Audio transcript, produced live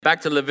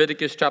Back to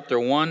Leviticus chapter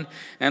 1.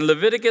 And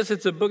Leviticus,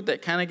 it's a book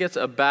that kind of gets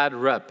a bad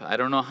rep. I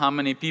don't know how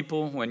many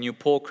people, when you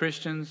poll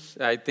Christians,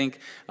 I think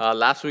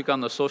last week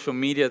on the social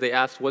media, they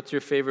asked, what's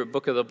your favorite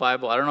book of the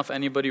Bible? I don't know if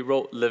anybody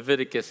wrote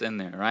Leviticus in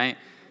there, right?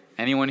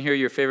 Anyone here,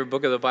 your favorite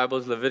book of the Bible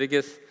is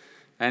Leviticus?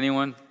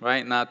 Anyone,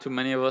 right? Not too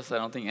many of us. I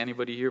don't think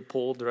anybody here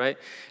polled, right,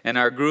 in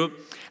our group.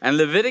 And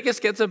Leviticus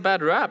gets a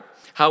bad rap.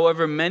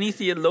 However, many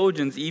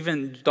theologians,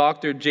 even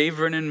Dr. J.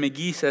 Vernon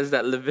McGee, says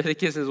that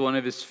Leviticus is one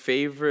of his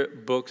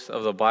favorite books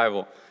of the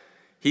Bible.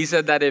 He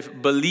said that if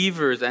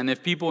believers and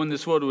if people in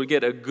this world would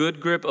get a good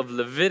grip of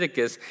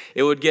Leviticus,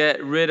 it would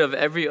get rid of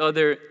every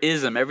other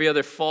ism, every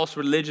other false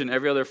religion,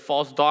 every other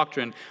false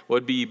doctrine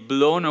would be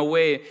blown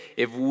away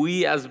if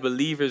we as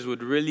believers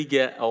would really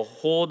get a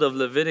hold of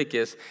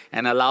Leviticus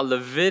and allow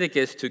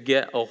Leviticus to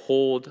get a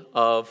hold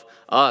of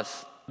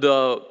us.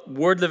 The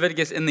word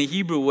Leviticus in the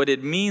Hebrew, what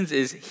it means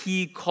is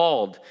he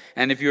called.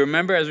 And if you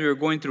remember, as we were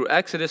going through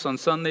Exodus on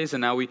Sundays,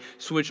 and now we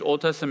switch Old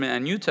Testament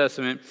and New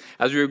Testament,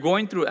 as we were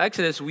going through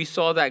Exodus, we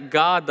saw that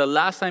God, the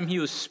last time he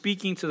was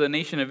speaking to the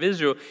nation of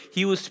Israel,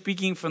 he was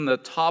speaking from the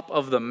top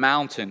of the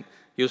mountain.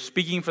 He was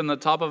speaking from the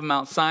top of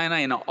Mount Sinai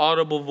in an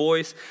audible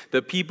voice.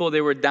 The people,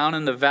 they were down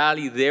in the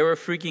valley. They were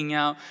freaking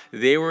out.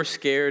 They were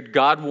scared.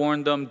 God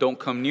warned them, don't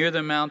come near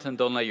the mountain.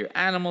 Don't let your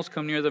animals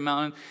come near the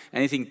mountain.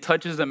 Anything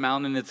touches the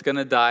mountain, it's going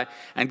to die.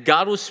 And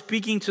God was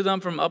speaking to them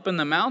from up in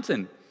the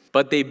mountain.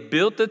 But they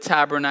built the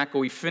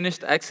tabernacle. We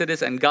finished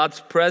Exodus and God's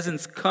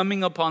presence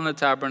coming upon the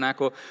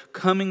tabernacle,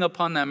 coming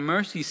upon that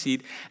mercy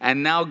seat.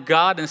 And now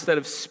God, instead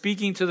of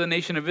speaking to the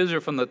nation of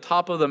Israel from the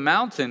top of the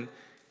mountain,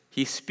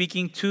 he's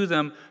speaking to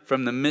them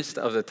from the midst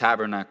of the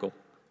tabernacle.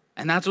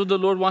 And that's what the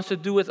Lord wants to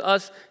do with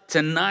us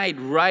tonight,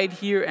 right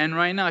here and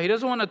right now. He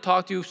doesn't want to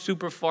talk to you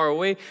super far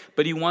away,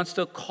 but he wants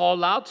to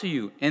call out to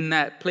you in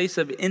that place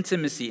of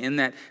intimacy, in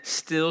that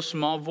still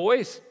small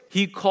voice.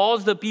 He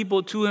calls the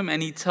people to him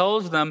and he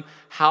tells them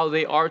how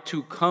they are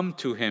to come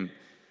to him.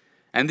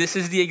 And this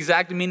is the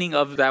exact meaning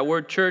of that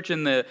word church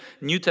in the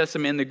New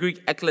Testament, in the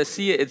Greek,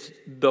 ekklesia. It's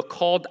the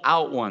called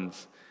out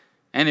ones.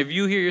 And if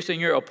you hear you're saying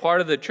you're a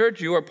part of the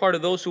church, you are part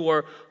of those who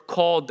are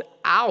called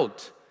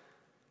out.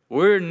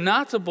 We're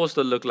not supposed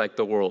to look like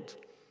the world.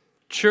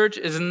 Church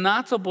is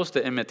not supposed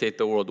to imitate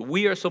the world.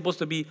 We are supposed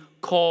to be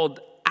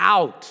called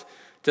out.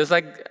 Just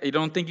like you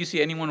don't think you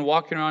see anyone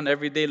walking around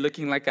every day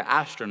looking like an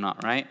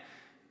astronaut, right?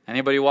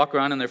 Anybody walk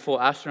around in their full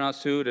astronaut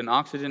suit and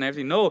oxygen and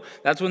everything? No,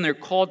 that's when they're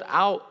called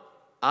out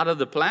of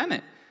the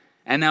planet.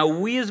 And now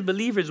we as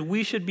believers,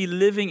 we should be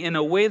living in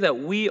a way that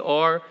we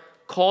are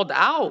called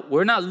out.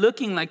 We're not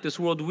looking like this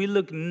world. We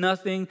look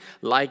nothing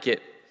like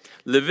it.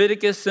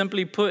 Leviticus,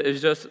 simply put,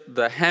 is just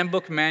the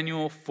handbook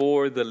manual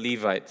for the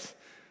Levites.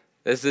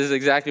 This is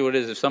exactly what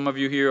it is. If some of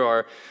you here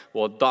are,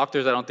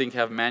 doctors, I don't think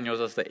have manuals.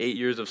 That's the 8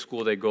 years of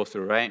school they go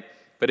through, right?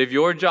 But if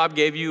your job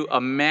gave you a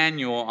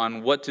manual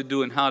on what to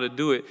do and how to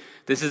do it,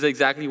 this is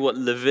exactly what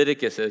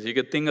Leviticus is. You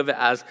could think of it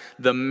as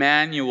the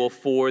manual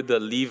for the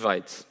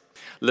Levites.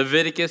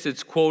 Leviticus,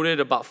 it's quoted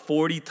about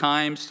 40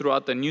 times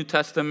throughout the New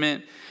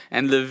Testament.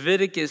 And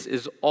Leviticus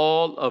is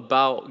all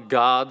about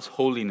God's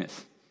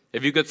holiness.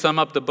 If you could sum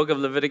up the book of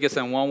Leviticus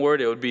in one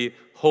word, it would be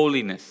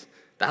holiness.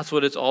 That's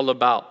what it's all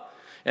about.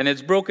 And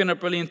it's broken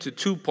up really into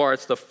two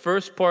parts. The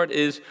first part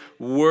is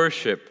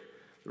worship,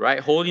 right?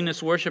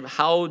 Holiness worship.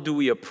 How do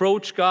we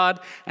approach God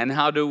and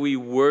how do we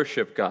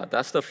worship God?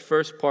 That's the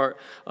first part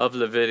of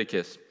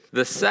Leviticus.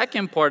 The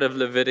second part of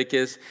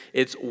Leviticus,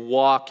 it's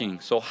walking.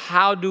 So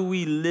how do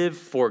we live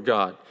for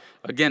God?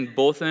 Again,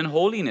 both in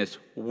holiness,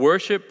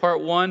 worship part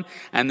 1,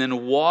 and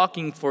then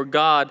walking for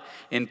God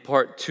in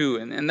part 2.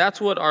 And that's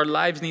what our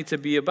lives need to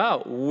be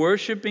about,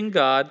 worshiping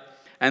God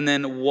and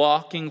then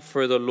walking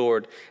for the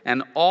Lord.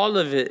 And all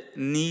of it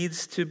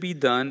needs to be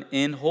done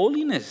in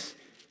holiness.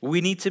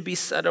 We need to be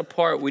set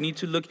apart. We need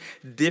to look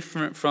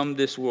different from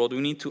this world.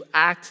 We need to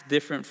act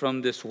different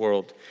from this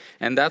world.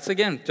 And that's,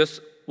 again,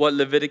 just what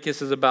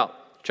Leviticus is about.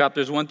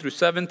 Chapters 1 through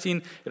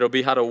 17, it'll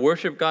be how to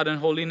worship God in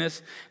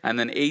holiness. And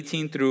then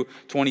 18 through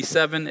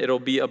 27, it'll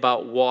be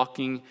about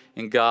walking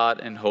in God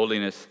in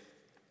holiness.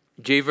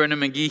 J. Vernon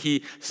McGee,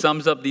 he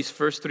sums up these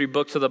first 3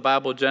 books of the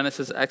Bible,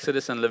 Genesis,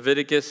 Exodus, and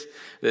Leviticus.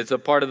 It's a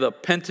part of the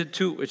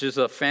Pentateuch, which is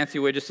a fancy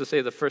way just to say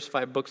the first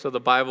 5 books of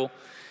the Bible.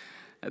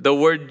 The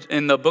word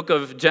in the book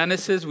of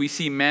Genesis, we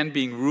see man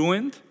being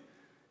ruined.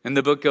 In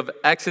the book of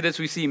Exodus,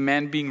 we see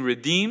man being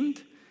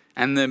redeemed.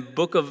 And the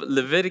book of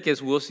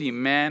Leviticus, we'll see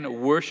man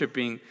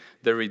worshiping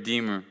the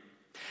Redeemer.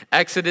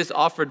 Exodus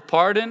offered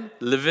pardon.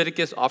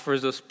 Leviticus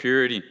offers us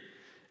purity.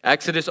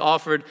 Exodus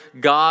offered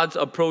God's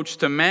approach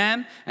to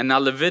man. And now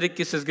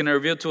Leviticus is going to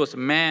reveal to us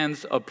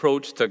man's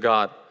approach to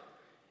God.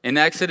 In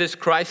Exodus,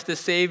 Christ is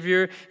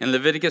Savior. In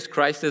Leviticus,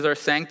 Christ is our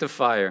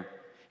sanctifier.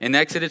 In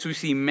Exodus, we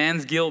see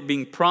man's guilt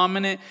being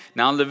prominent.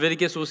 Now in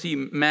Leviticus, we'll see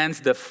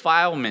man's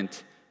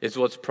defilement is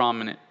what's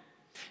prominent.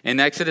 In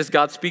Exodus,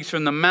 God speaks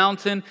from the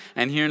mountain,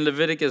 and here in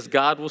Leviticus,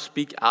 God will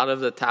speak out of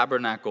the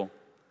tabernacle.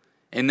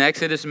 In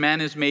Exodus,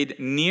 man is made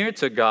near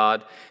to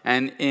God,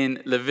 and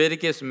in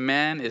Leviticus,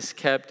 man is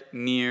kept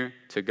near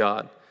to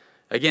God.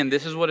 Again,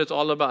 this is what it's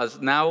all about. Is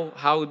now,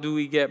 how do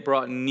we get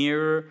brought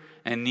nearer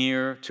and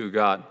nearer to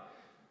God?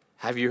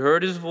 Have you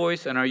heard his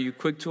voice, and are you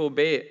quick to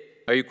obey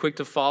it? Are you quick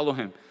to follow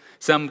him?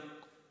 Some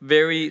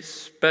very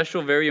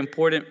special, very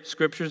important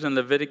scriptures in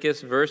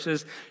Leviticus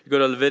verses. You go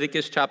to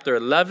Leviticus chapter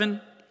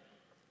 11,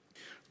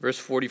 verse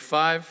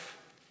 45.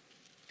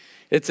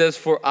 It says,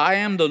 "For I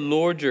am the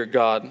Lord your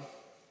God.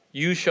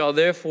 You shall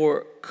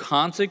therefore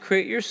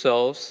consecrate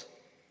yourselves,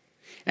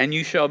 and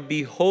you shall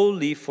be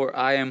holy, for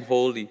I am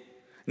holy.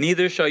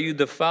 Neither shall you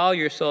defile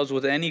yourselves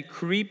with any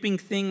creeping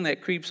thing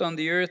that creeps on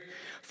the earth,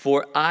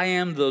 for I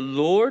am the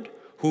Lord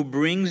who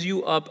brings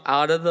you up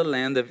out of the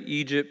land of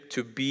Egypt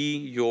to be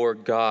your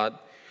God.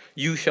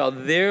 You shall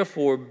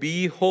therefore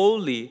be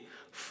holy,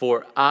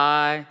 for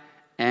I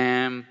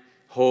am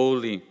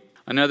holy."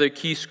 Another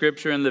key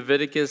scripture in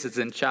Leviticus is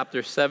in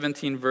chapter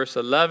 17, verse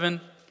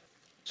 11.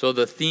 So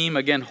the theme,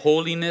 again,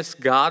 holiness.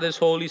 God is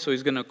holy, so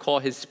he's going to call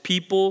his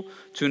people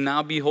to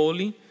now be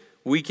holy.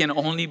 We can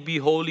only be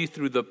holy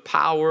through the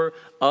power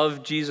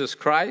of Jesus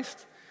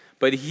Christ.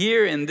 But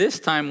here in this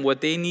time,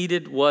 what they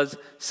needed was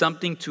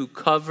something to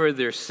cover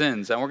their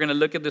sins. And we're going to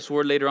look at this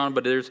word later on,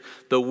 but there's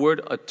the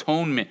word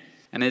atonement.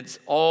 And it's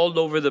all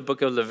over the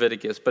book of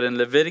Leviticus. But in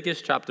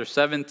Leviticus chapter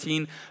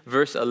 17,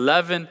 verse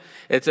 11,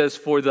 it says,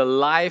 "For the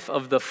life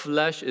of the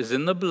flesh is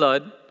in the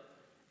blood,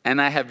 and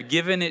I have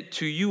given it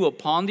to you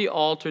upon the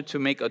altar to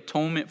make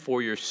atonement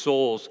for your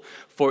souls.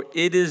 For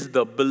it is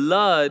the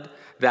blood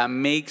that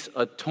makes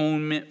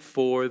atonement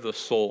for the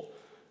soul."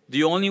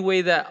 The only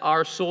way that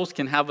our souls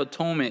can have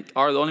atonement,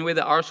 or the only way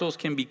that our souls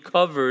can be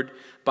covered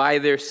by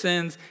their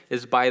sins,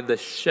 is by the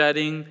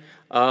shedding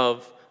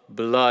of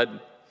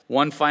blood.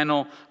 One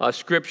final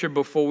scripture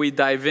before we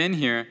dive in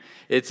here.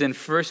 It's in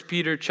 1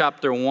 Peter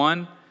chapter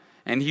 1.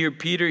 And here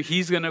Peter,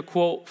 he's going to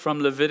quote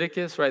from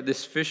Leviticus, right?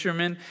 This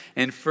fisherman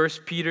in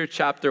 1 Peter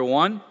chapter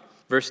 1,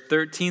 verse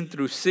 13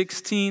 through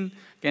 16.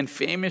 Again,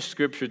 famous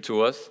scripture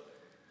to us.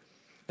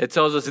 It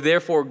tells us,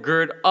 "Therefore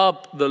gird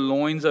up the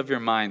loins of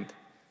your mind.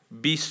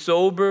 Be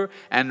sober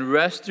and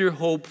rest your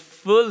hope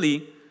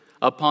fully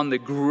upon the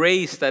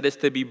grace that is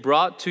to be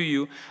brought to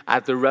you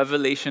at the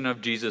revelation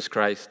of Jesus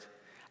Christ.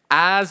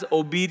 As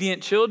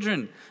obedient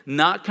children,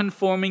 not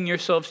conforming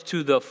yourselves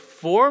to the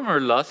former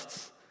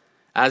lusts,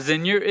 as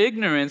in your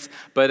ignorance,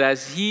 but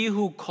as he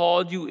who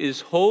called you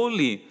is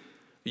holy,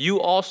 you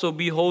also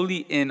be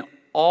holy in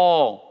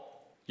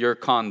all your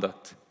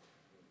conduct.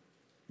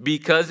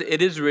 Because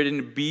it is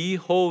written, 'Be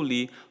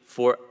holy,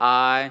 for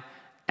I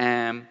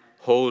am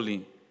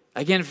holy.'"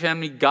 Again,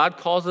 family, God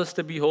calls us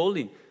to be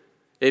holy.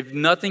 If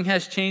nothing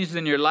has changed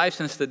in your life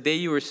since the day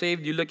you were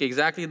saved, you look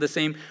exactly the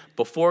same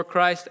before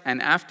Christ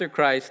and after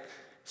Christ,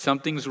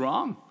 something's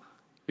wrong.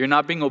 You're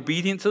not being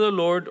obedient to the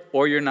Lord,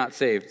 or you're not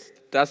saved.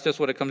 That's just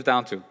what it comes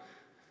down to.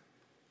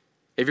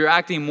 If you're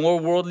acting more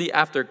worldly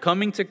after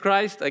coming to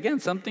Christ,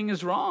 again, something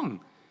is wrong.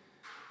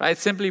 Right?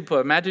 Simply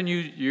put, imagine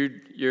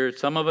you're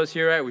some of us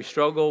here, right? We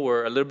struggle,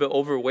 we're a little bit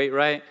overweight,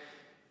 right?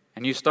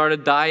 And you start a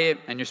diet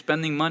and you're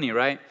spending money,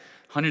 right?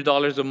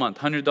 $100 a month,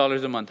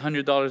 $100 a month,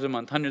 $100 a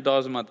month,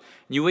 $100 a month.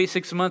 And you wait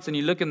 6 months and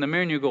you look in the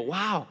mirror and you go,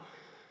 "Wow,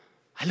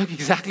 I look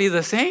exactly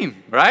the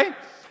same," right?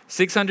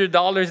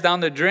 $600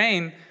 down the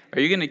drain. Are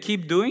you going to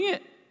keep doing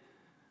it?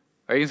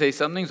 Or are you going to say,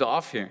 something's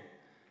off here?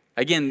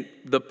 Again,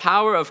 the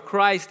power of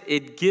Christ,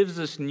 it gives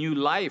us new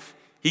life.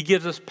 He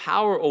gives us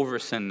power over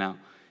sin now.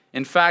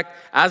 In fact,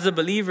 as a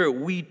believer,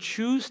 we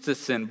choose to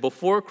sin.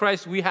 Before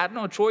Christ, we had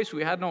no choice.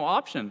 We had no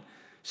option.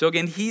 So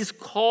again, he's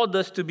called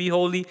us to be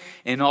holy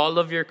in all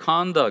of your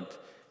conduct.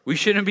 We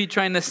shouldn't be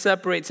trying to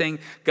separate, saying,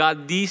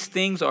 "God, these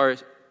things are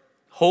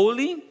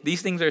holy.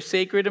 These things are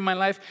sacred in my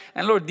life.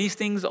 And Lord, these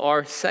things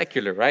are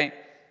secular," right?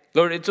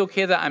 Lord, it's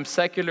okay that I'm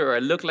secular or I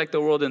look like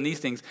the world in these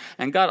things.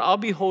 And God, I'll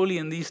be holy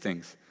in these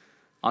things.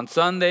 On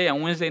Sunday,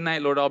 on Wednesday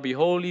night, Lord, I'll be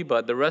holy.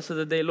 But the rest of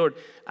the day, Lord,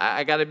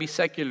 I got to be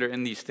secular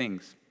in these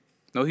things.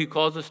 No, he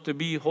calls us to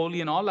be holy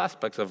in all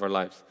aspects of our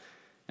lives.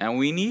 And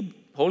we need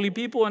holy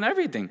people in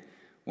everything.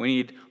 We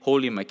need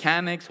holy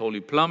mechanics, holy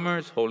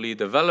plumbers, holy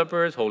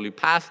developers, holy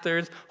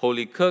pastors,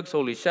 holy cooks,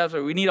 holy chefs.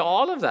 We need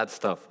all of that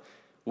stuff.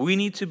 We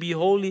need to be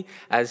holy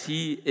as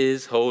he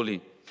is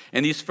holy.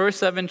 In these first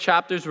 7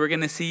 chapters, we're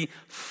going to see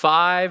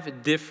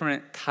 5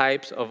 different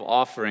types of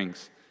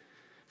offerings.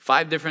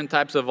 5 different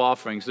types of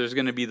offerings. There's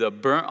going to be the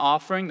burnt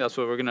offering. That's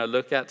what we're going to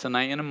look at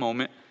tonight in a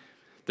moment.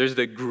 There's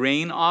the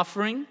grain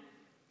offering,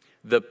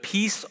 the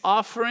peace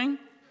offering,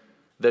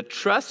 the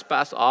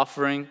trespass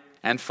offering,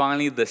 and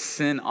finally the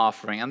sin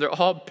offering. And they're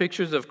all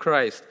pictures of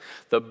Christ.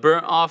 The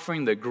burnt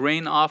offering, the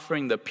grain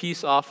offering, the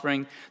peace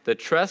offering, the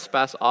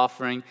trespass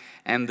offering,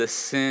 and the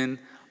sin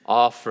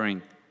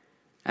offering.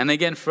 And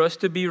again, for us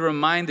to be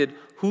reminded,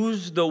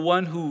 who's the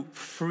one who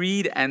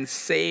freed and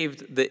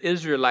saved the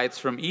Israelites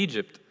from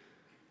Egypt?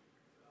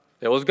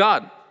 It was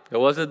God. It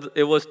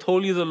was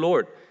totally the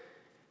Lord.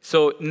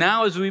 So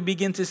now as we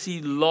begin to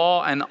see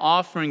law and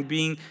offering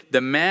being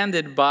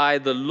demanded by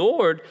the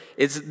Lord,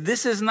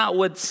 this is not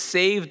what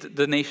saved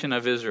the nation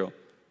of Israel.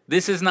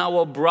 This is not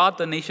what brought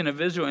the nation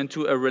of Israel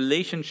into a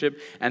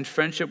relationship and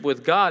friendship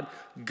with God.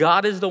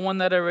 God is the one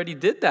that already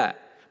did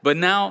that. But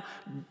now,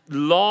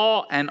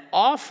 law and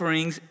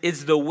offerings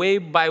is the way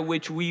by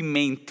which we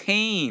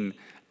maintain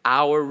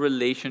our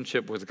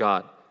relationship with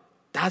God.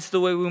 That's the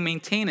way we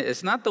maintain it.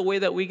 It's not the way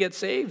that we get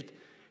saved.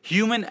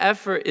 Human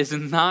effort is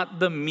not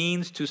the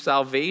means to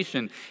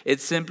salvation.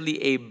 It's simply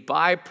a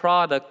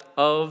byproduct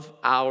of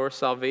our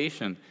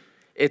salvation.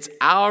 It's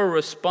our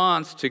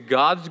response to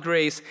God's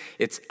grace.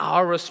 It's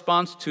our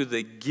response to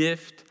the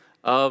gift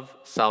of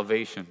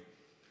salvation.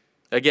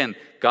 Again,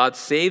 God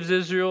saves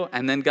Israel,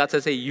 and then God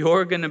says, hey,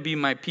 you're going to be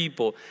my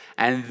people.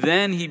 And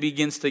then he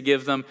begins to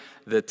give them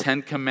the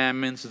 10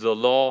 Commandments, the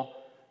law.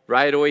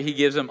 Right away, he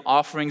gives them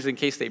offerings in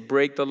case they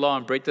break the law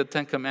and break the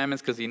 10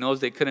 Commandments because he knows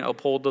they couldn't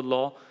uphold the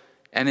law.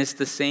 And it's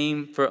the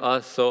same for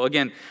us. So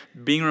again,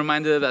 being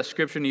reminded of that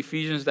scripture in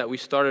Ephesians that we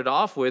started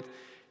off with,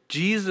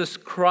 Jesus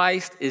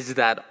Christ is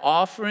that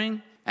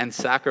offering and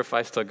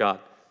sacrifice to God.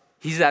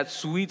 He's that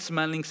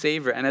sweet-smelling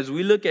Savior. And as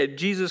we look at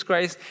Jesus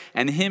Christ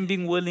and him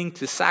being willing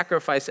to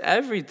sacrifice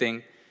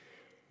everything,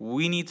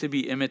 we need to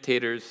be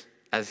imitators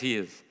as he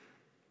is.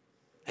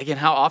 Again,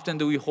 how often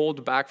do we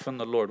hold back from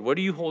the Lord? What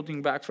are you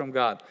holding back from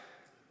God?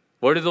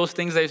 What are those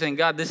things that you're saying,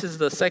 God, this is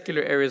the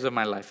secular areas of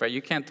my life, right?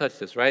 You can't touch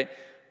this, right?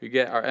 We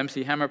get our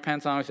MC Hammer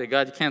pants on. We say,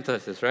 God, you can't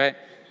touch this, right?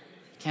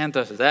 You can't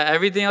touch this.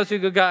 Everything else you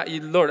could, God,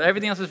 Lord,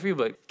 everything else is free,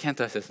 but you can't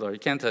touch this, Lord. You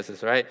can't touch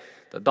this, right?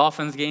 The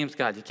Dolphins games,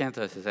 God, you can't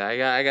touch this.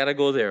 I got to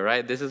go there,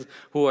 right? This is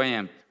who I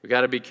am. We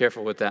got to be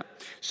careful with that.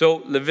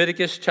 So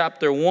Leviticus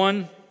chapter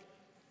 1.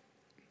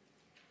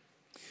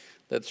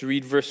 Let's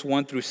read verse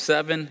 1 through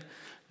 7,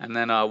 and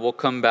then we'll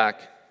come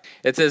back.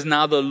 It says,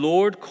 Now the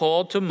Lord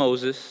called to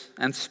Moses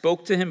and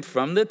spoke to him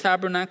from the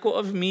tabernacle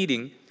of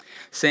meeting,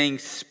 saying,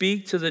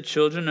 Speak to the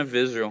children of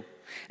Israel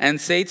and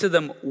say to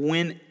them,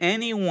 When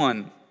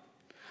anyone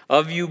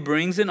of you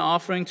brings an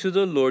offering to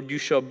the Lord, you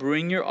shall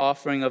bring your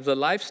offering of the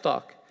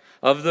livestock,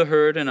 of the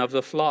herd and of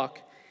the flock.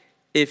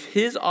 If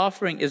his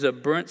offering is a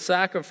burnt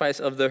sacrifice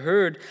of the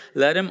herd,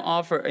 let him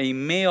offer a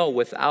male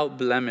without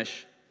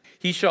blemish.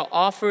 He shall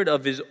offer it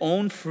of his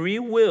own free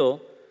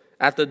will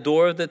at the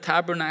door of the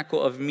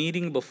tabernacle of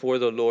meeting before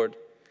the Lord.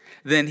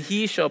 Then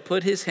he shall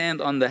put his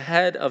hand on the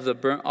head of the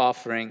burnt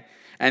offering,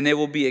 and it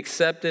will be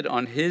accepted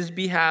on his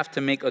behalf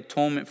to make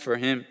atonement for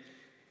him.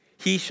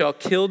 He shall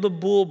kill the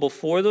bull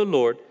before the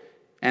Lord,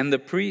 and the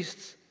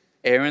priests,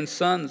 Aaron's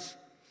sons,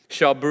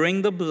 shall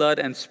bring the blood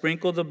and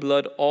sprinkle the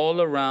blood all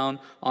around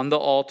on the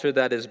altar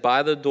that is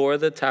by the door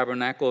of the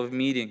tabernacle of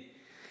meeting.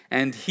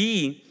 And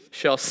he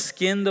shall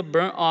skin the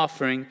burnt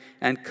offering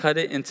and cut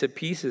it into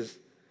pieces.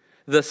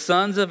 The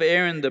sons of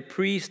Aaron, the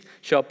priest,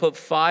 shall put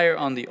fire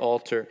on the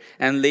altar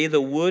and lay the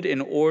wood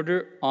in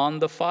order on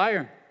the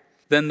fire.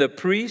 Then the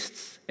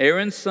priests,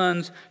 Aaron's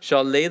sons,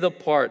 shall lay the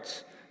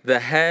parts, the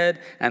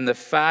head and the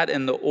fat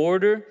in the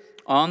order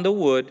on the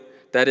wood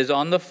that is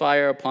on the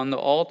fire upon the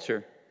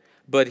altar.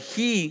 But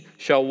he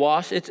shall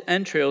wash its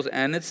entrails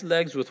and its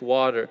legs with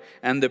water,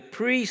 and the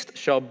priest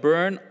shall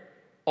burn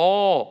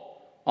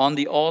all on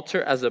the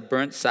altar as a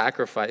burnt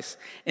sacrifice,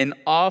 an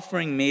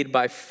offering made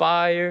by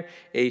fire,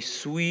 a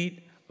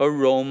sweet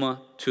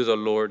aroma to the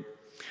Lord.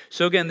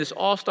 So again, this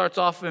all starts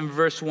off in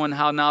verse 1,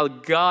 how now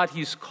God,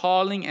 he's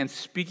calling and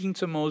speaking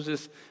to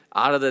Moses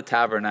out of the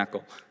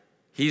tabernacle.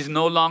 He's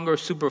no longer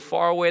super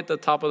far away at the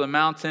top of the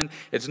mountain.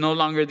 It's no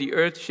longer the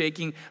earth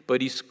shaking, but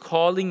he's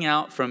calling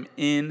out from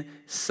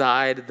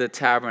inside the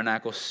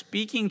tabernacle,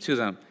 speaking to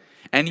them.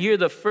 And here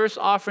the first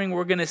offering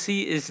we're going to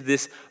see is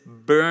this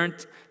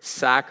burnt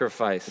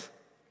sacrifice.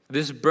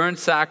 This burnt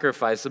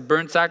sacrifice. The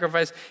burnt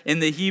sacrifice in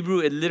the Hebrew,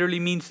 it literally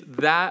means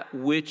that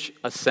which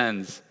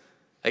ascends.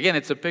 Again,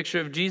 it's a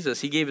picture of Jesus.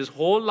 He gave his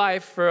whole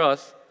life for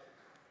us,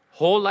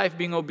 whole life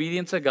being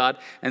obedient to God,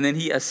 and then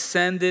he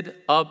ascended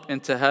up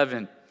into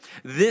heaven.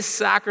 This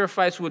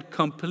sacrifice would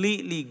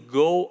completely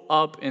go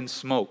up in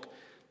smoke.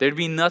 There'd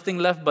be nothing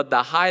left but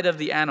the hide of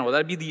the animal.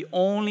 That'd be the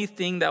only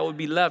thing that would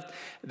be left.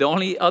 The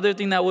only other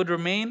thing that would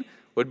remain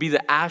would be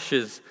the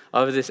ashes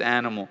of this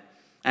animal.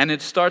 And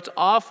it starts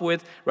off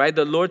with, right,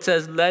 the Lord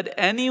says, let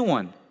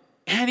anyone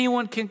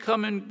can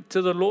come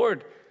into the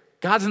Lord.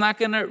 God's not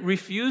going to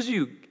refuse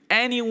you.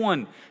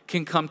 Anyone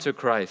can come to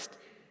Christ.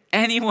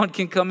 Anyone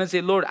can come and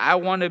say, Lord, I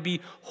want to be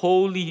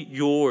wholly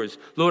yours.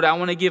 Lord, I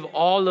want to give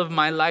all of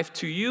my life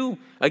to you.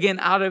 Again,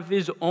 out of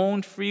his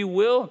own free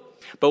will.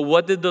 But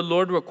what did the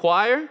Lord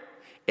require?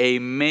 A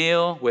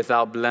male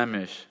without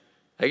blemish.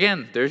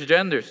 Again, there's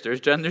genders. There's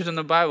genders in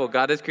the Bible.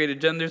 God has created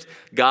genders.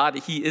 God,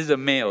 he is a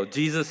male.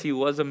 Jesus, he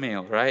was a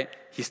male, right?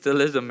 He still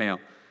is a male.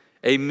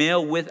 A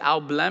male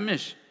without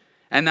blemish.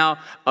 And now,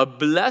 a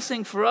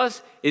blessing for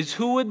us is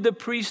who would the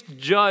priest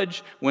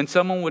judge when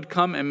someone would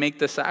come and make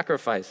the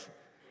sacrifice?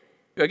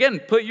 Again,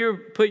 put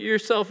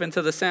yourself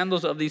into the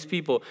sandals of these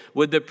people.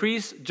 Would the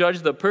priest judge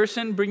the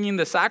person bringing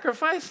the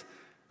sacrifice?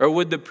 Or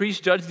would the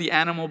priest judge the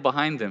animal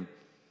behind him?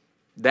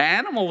 The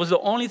animal was the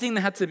only thing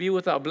that had to be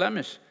without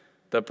blemish.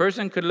 The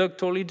person could look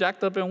totally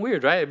jacked up and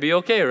weird, right? It'd be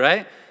okay,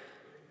 right?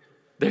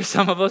 There's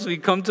some of us, we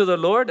come to the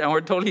Lord and we're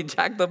totally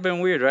jacked up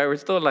and weird, right? We're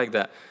still like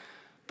that.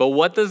 But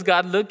what does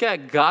God look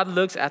at? God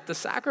looks at the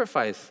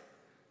sacrifice.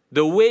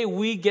 The way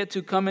we get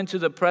to come into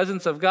the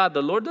presence of God,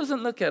 the Lord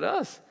doesn't look at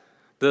us.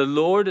 The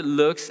Lord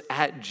looks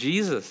at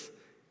Jesus.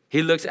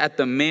 He looks at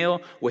the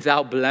male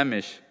without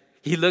blemish.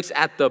 He looks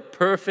at the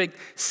perfect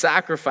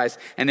sacrifice.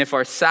 And if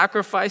our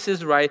sacrifice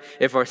is right,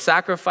 if our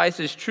sacrifice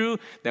is true,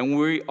 then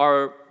we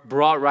are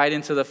brought right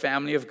into the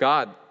family of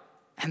God.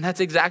 And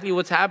that's exactly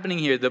what's happening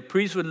here. The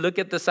priest would look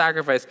at the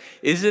sacrifice.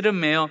 Is it a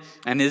male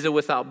and is it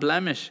without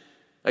blemish?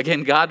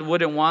 Again, God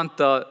wouldn't want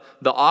the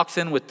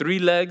oxen with 3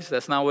 legs.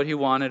 That's not what he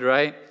wanted,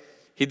 right?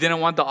 He didn't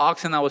want the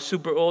oxen that was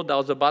super old, that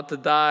was about to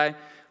die,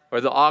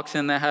 or the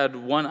oxen that had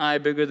one eye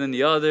bigger than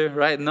the other,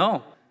 right?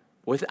 No,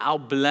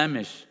 without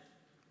blemish,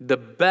 the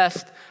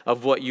best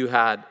of what you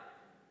had.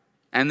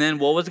 And then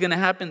what was going to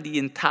happen? The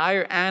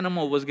entire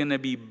animal was going to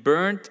be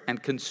burnt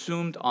and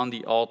consumed on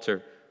the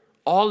altar.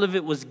 All of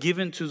it was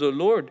given to the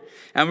Lord.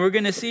 And we're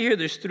going to see here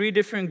there's 3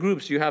 different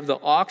groups. You have the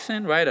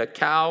oxen, right? A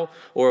cow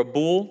or a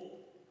bull.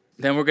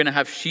 Then we're going to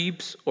have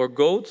sheep or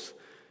goats.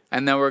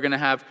 And then we're going to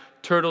have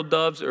turtle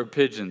doves or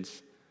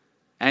pigeons.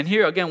 And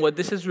here, again, what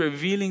this is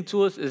revealing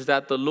to us is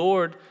that the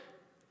Lord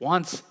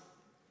wants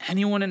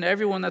anyone and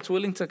everyone that's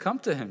willing to come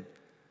to him.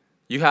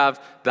 You have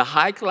the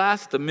high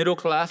class, the middle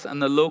class, and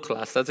the low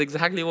class. That's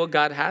exactly what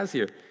God has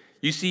here.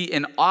 You see,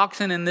 an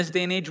oxen in this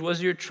day and age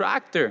was your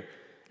tractor.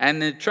 And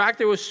the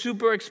tractor was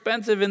super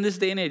expensive in this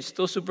day and age,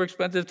 still super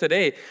expensive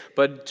today.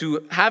 But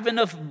to have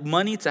enough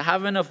money, to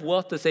have enough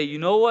wealth to say, you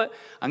know what,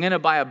 I'm going to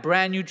buy a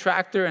brand new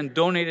tractor and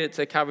donate it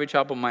to Calvary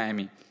Chapel,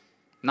 Miami.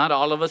 Not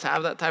all of us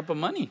have that type of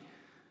money.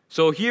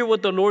 So here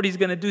what the Lord is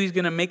going to do, he's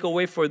going to make a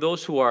way for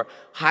those who are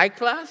high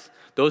class,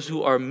 those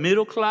who are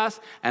middle class,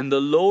 and the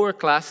lower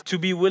class to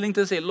be willing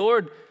to say,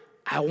 Lord,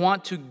 I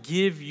want to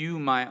give you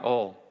my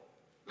all.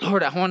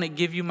 Lord, I want to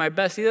give you my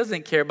best. He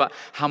doesn't care about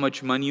how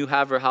much money you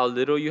have or how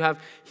little you have.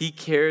 He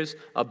cares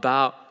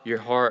about your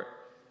heart.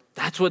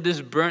 That's what this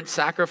burnt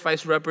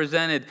sacrifice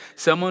represented.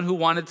 Someone who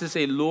wanted to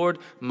say, Lord,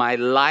 my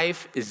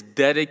life is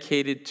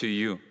dedicated to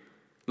you.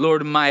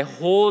 Lord, my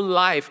whole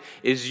life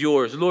is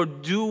yours.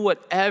 Lord, do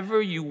whatever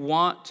you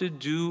want to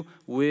do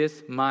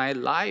with my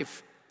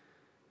life.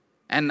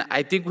 And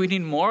I think we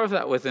need more of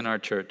that within our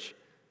church.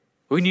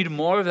 We need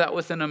more of that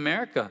within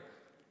America.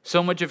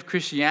 So much of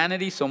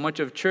Christianity, so much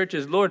of church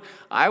is, Lord,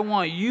 I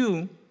want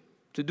you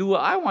to do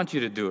what I want you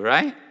to do,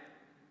 right?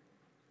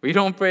 We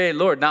don't pray,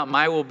 Lord, not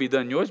my will be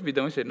done, yours be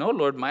done. We say, no,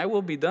 Lord, my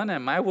will be done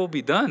and my will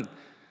be done.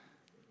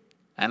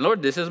 And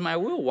Lord, this is my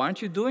will. Why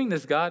aren't you doing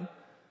this, God?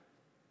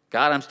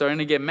 God, I'm starting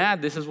to get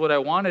mad. This is what I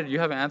wanted. You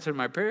haven't answered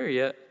my prayer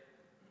yet.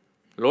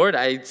 Lord,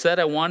 I said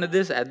I wanted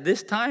this at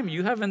this time.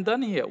 You haven't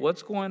done it yet.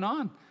 What's going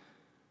on?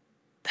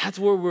 That's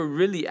where we're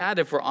really at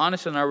if we're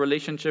honest in our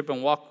relationship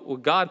and walk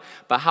with God.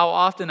 But how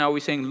often are we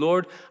saying,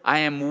 Lord, I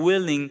am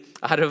willing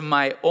out of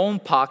my own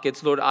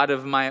pockets, Lord, out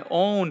of my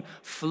own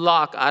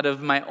flock, out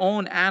of my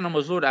own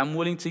animals, Lord, I'm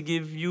willing to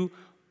give you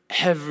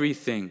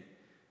everything.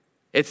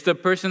 It's the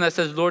person that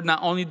says, Lord,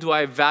 not only do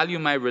I value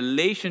my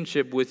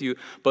relationship with you,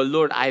 but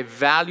Lord, I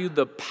value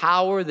the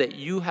power that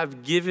you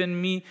have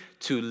given me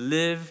to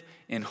live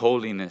in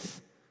holiness.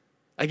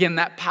 Again,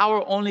 that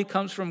power only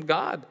comes from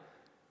God.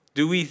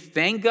 Do we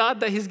thank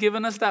God that he's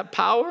given us that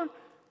power?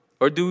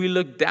 Or do we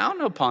look down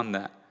upon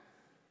that?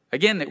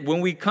 Again, when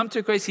we come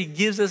to Christ, he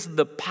gives us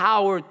the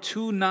power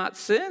to not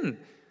sin.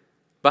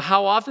 But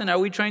how often are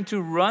we trying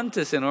to run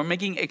to sin? We're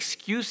making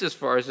excuses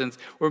for our sins.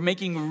 We're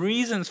making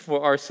reasons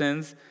for our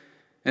sins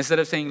instead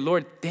of saying,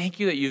 Lord, thank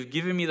you that you've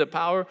given me the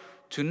power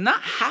to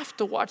not have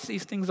to watch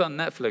these things on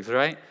Netflix,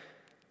 right?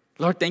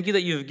 Lord, thank you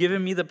that you've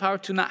given me the power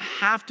to not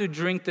have to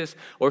drink this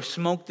or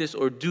smoke this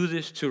or do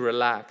this to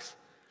relax.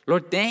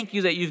 Lord, thank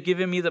you that you've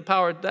given me the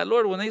power that,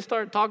 Lord, when they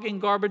start talking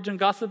garbage and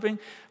gossiping,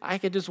 I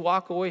could just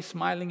walk away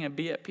smiling and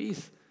be at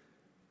peace.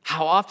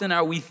 How often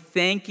are we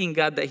thanking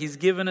God that he's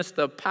given us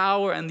the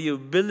power and the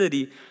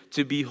ability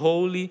to be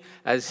holy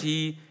as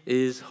he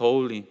is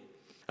holy?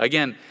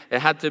 Again, it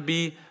had to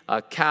be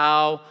a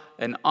cow,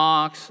 an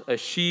ox, a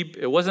sheep.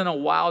 It wasn't a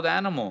wild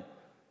animal.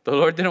 The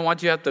Lord didn't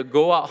want you to have to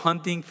go out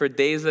hunting for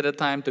days at a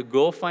time to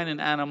go find an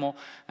animal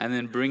and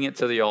then bring it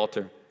to the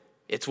altar.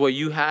 It's what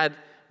you had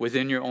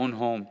within your own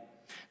home.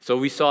 So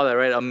we saw that,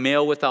 right? A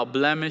male without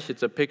blemish.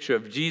 It's a picture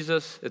of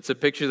Jesus. It's a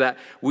picture that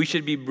we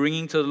should be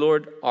bringing to the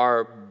Lord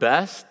our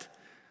best.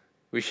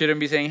 We shouldn't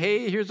be saying,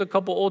 hey, here's a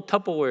couple old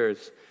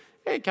Tupperwares.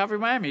 Hey, Calvary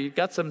Miami, you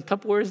got some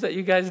Tupperwares that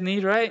you guys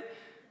need, right?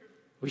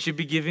 We should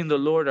be giving the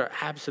Lord our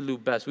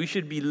absolute best. We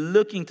should be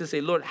looking to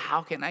say, Lord,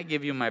 how can I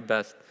give you my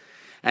best?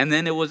 And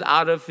then it was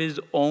out of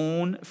his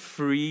own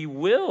free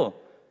will,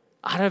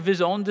 out of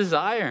his own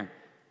desire.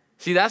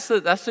 See, that's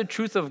the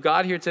truth of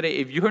God here today.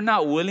 If you're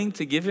not willing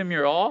to give him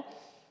your all,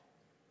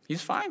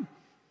 he's fine.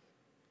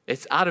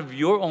 It's out of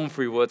your own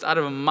free will. It's out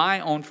of my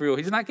own free will.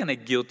 He's not going to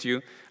guilt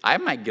you. I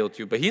might guilt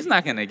you, but he's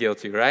not going to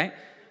guilt you, right?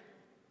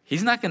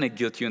 He's not going to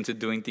guilt you into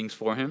doing things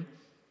for him.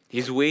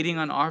 He's waiting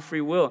on our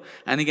free will.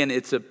 And again,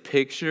 it's a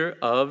picture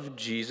of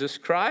Jesus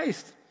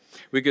Christ.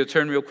 We could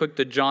turn real quick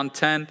to John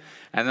 10,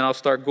 and then I'll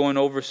start going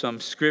over some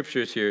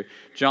scriptures here.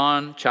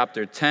 John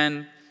chapter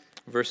 10,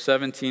 verse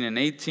 17 and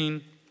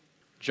 18.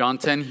 John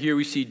 10, here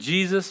we see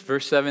Jesus,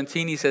 verse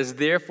 17, he says,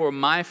 "Therefore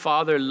my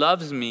Father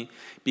loves me,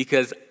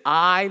 because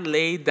I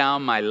lay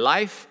down my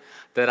life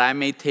that I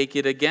may take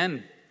it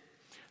again."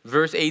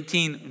 Verse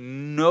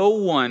 18, "No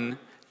one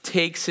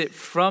takes it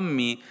from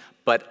me,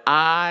 but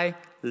I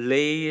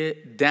lay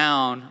it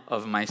down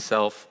of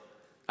myself.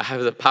 I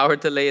have the power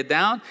to lay it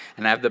down,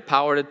 and I have the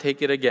power to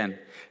take it again.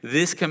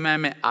 This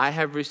commandment I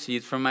have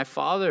received from my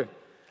Father."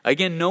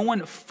 Again, no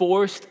one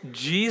forced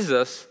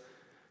Jesus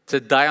to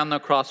die on the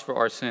cross for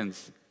our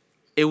sins.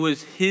 It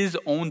was his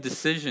own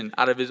decision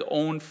out of his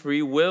own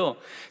free will.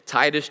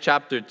 Titus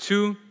chapter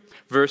 2,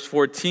 verse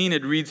 14,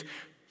 it reads,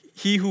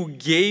 "He who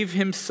gave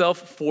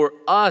himself for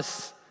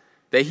us,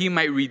 that he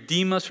might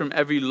redeem us from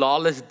every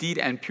lawless deed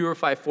and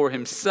purify for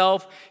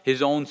himself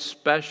his own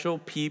special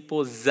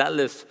people,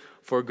 zealous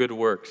for good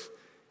works."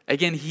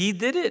 Again, he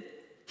did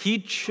it. He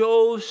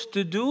chose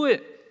to do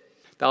it.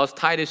 That was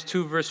Titus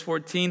 2, verse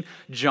 14.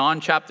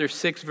 John chapter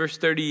 6, verse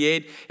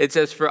 38. It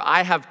says, "For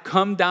I have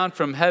come down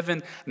from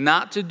heaven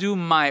not to do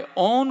my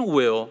own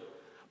will,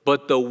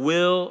 but the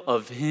will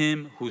of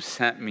him who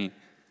sent me."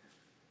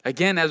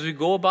 Again, as we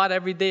go about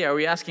every day, are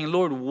we asking,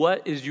 "Lord,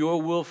 what is your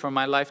will for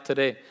my life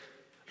today?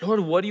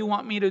 Lord, what do you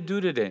want me to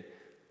do today?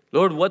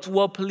 Lord, what's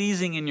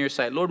well-pleasing in your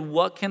sight? Lord,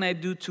 what can I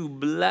do to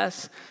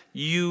bless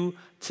you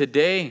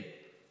today?"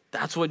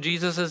 That's what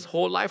Jesus'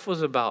 whole life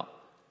was about.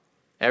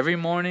 Every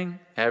morning,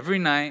 every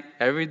night,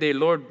 every day,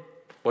 "Lord,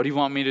 what do you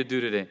want me to do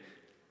today?"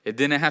 It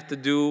didn't have to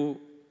do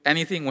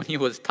anything when he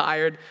was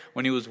tired,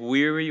 when he was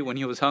weary, when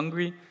he was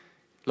hungry.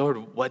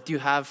 "Lord, what do you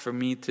have for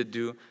me to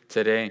do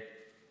today?"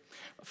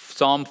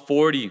 Psalm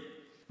 40,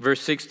 verse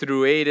 6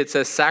 through 8, it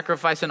says,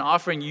 "Sacrifice and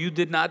offering you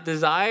did not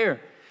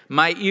desire.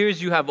 My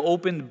ears you have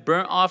opened,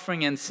 burnt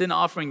offering and sin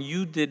offering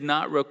you did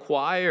not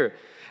require.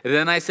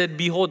 Then I said,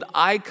 behold,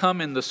 I come,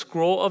 in the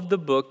scroll of the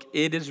book,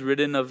 it is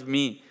written of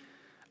me.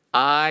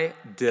 I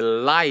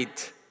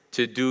delight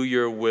to do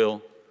your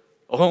will,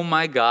 oh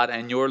my God,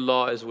 and your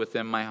law is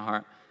within my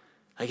heart."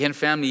 Again,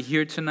 family,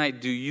 here tonight,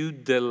 do you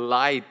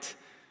delight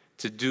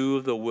to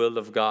do the will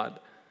of God?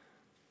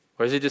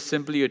 Or is it just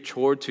simply a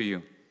chore to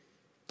you?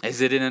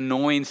 Is it an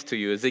annoyance to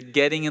you? Is it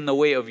getting in the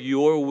way of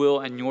your will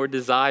and your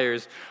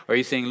desires? Or are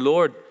you saying,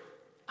 "Lord,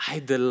 I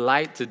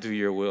delight to do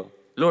your will.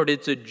 Lord,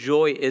 it's a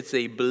joy, it's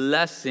a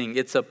blessing,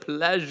 it's a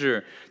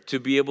pleasure to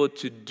be able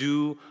to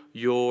do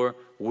your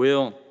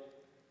will."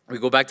 We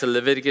go back to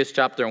Leviticus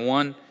chapter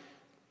 1.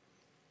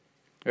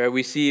 Right,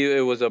 we see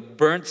it was a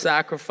burnt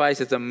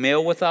sacrifice. It's a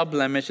male without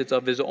blemish. It's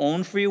of his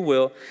own free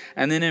will.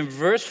 And then in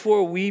verse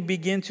 4, we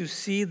begin to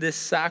see this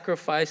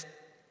sacrifice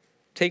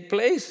take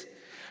place.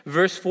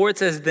 Verse 4, it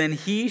says, "Then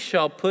he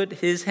shall put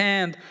his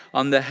hand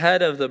on the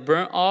head of the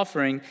burnt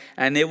offering,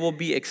 and it will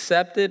be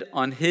accepted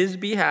on his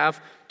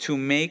behalf to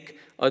make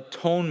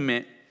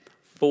atonement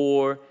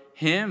for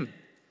him."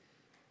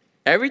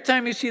 Every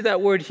time you see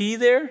that word "he"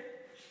 there,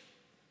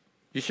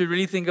 you should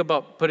really think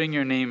about putting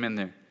your name in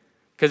there.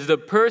 Because the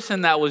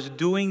person that was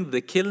doing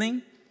the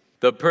killing,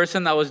 the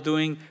person that was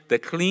doing the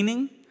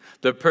cleaning,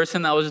 the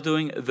person that was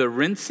doing the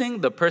rinsing,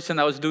 the person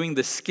that was doing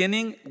the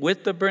skinning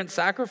with the burnt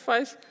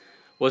sacrifice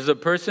was the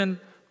person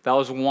that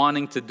was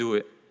wanting to do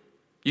it.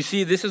 You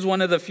see, this is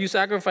one of the few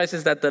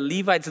sacrifices that the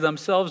Levites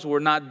themselves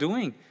were not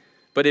doing.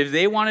 But if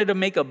they wanted to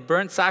make a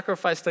burnt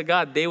sacrifice to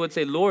God, they would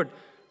say, "Lord,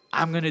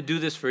 I'm going to do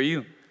this for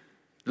you.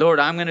 Lord,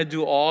 I'm going to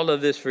do all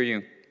of this for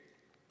you."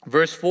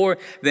 Verse 4,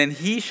 "Then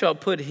he shall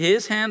put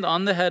his hand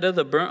on the head of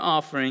the burnt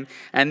offering,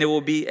 and it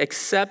will be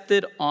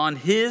accepted on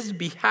his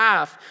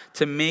behalf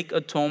to make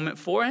atonement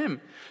for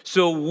him."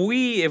 So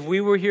if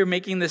we were here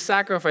making this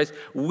sacrifice,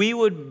 we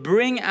would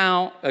bring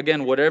out,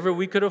 again, whatever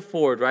we could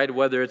afford, right?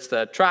 Whether it's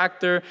the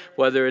tractor,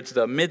 whether it's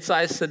the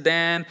mid-sized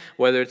sedan,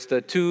 whether it's the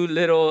two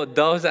little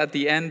doves at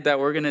the end that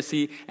we're going to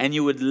see, and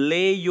you would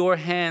lay your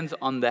hands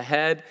on the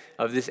head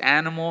of this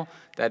animal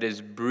that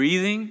is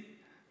breathing,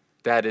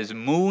 that is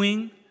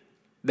mooing,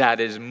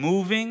 that is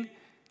moving,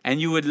 and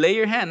you would lay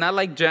your hand, not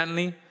like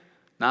gently,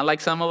 not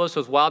like some of us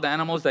with wild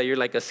animals that you're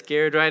like a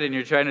scared, right? And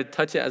you're trying to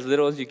touch it as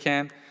little as you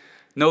can.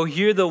 No,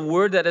 here the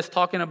word that is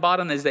talking about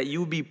it is that you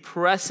would be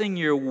pressing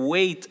your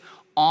weight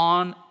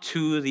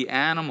onto the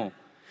animal.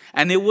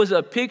 And it was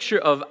a picture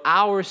of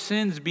our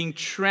sins being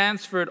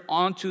transferred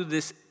onto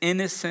this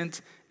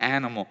innocent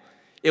animal.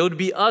 It would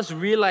be us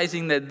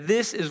realizing that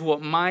this is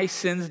what my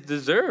sins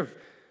deserve.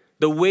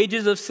 The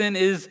wages of sin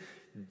is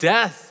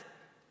death.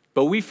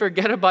 But we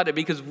forget about it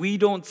because we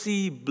don't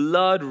see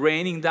blood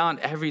raining down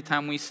every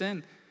time we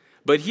sin.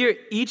 But here,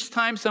 each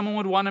time someone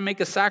would want to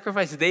make a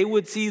sacrifice, they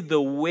would see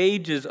the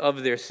wages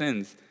of their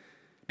sins.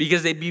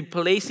 Because they'd be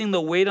placing the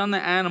weight on the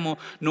animal,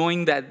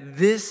 knowing that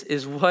this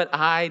is what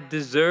I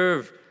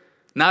deserve.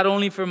 Not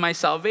only for my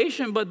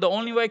salvation, but the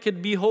only way I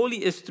could be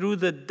holy is through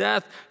the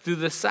death, through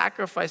the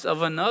sacrifice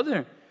of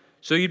another.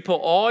 So you'd put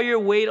all your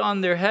weight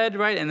on their head,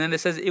 right? And then it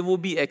says it will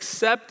be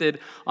accepted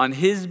on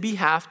his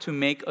behalf to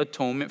make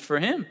atonement for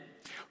him.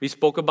 We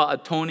spoke about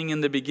atoning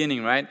in the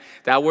beginning, right?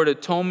 That word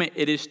atonement,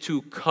 it is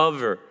to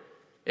cover.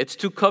 It's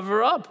to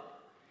cover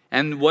up.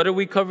 And what are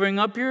we covering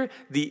up here?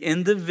 The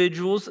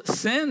individual's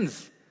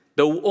sins.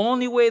 The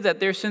only way that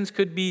their sins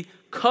could be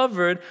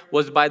covered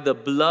was by the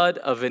blood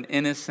of an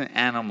innocent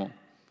animal.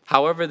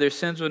 However, their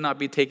sins would not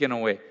be taken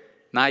away.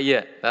 Not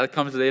yet. That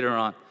comes later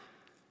on.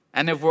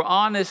 And if we're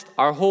honest,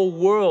 our whole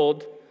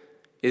world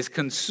is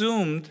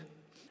consumed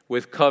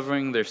with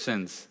covering their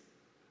sins.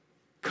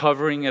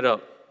 Covering it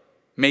up.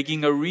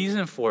 Making a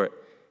reason for it.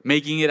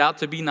 Making it out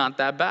to be not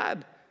that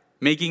bad.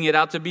 Making it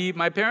out to be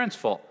my parents'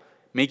 fault.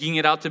 Making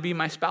it out to be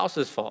my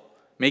spouse's fault.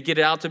 Making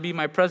it out to be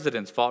my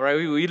president's fault, right?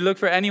 We look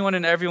for anyone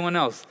and everyone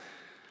else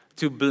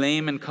to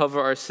blame and cover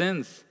our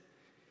sins.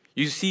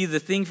 You see, the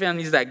thing,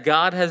 family, is that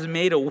God has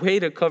made a way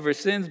to cover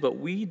sins, but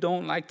we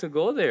don't like to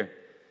go there.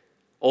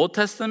 Old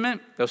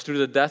Testament, that was through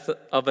the death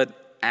of an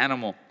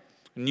animal.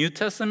 New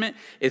Testament,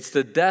 it's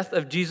the death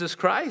of Jesus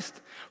Christ.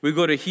 We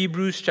go to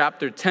Hebrews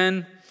chapter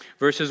 10,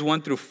 verses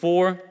 1 through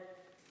 4,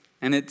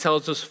 and it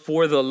tells us,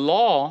 for the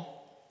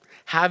law,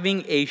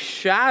 having a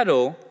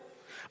shadow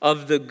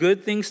of the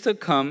good things to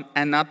come,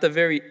 and not the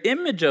very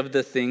image of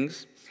the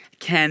things,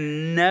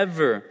 can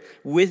never,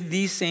 with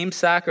these same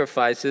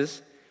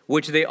sacrifices,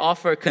 which they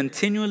offer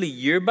continually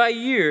year by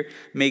year,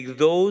 make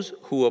those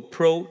who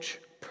approach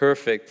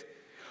perfect.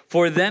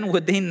 For then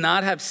would they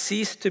not have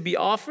ceased to be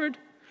offered?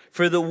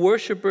 For the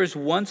worshippers,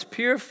 once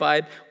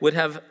purified, would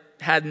have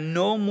had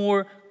no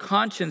more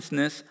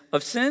consciousness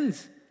of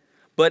sins.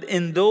 But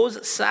in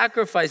those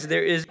sacrifices,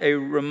 there is a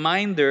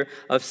reminder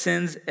of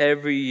sins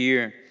every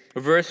year.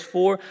 Verse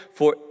 4,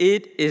 for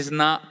it is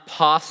not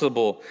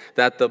possible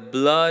that the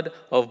blood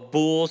of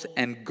bulls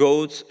and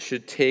goats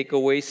should take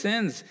away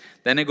sins.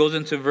 Then it goes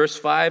into verse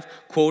 5,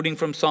 quoting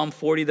from Psalm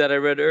 40 that I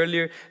read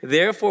earlier.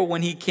 Therefore,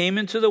 when he came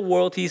into the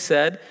world, he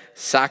said,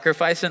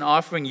 sacrifice and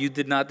offering you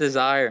did not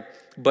desire,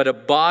 but a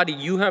body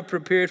you have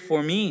prepared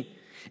for me.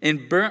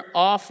 In burnt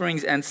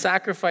offerings and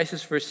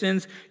sacrifices for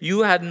sins,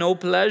 you had no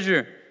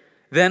pleasure.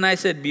 Then I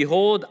said,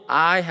 behold,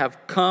 I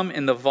have come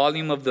in the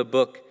volume of the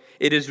book.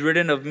 It is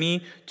written of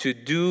me to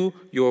do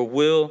your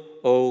will,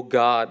 O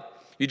God.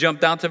 You jump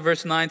down to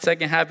verse 9,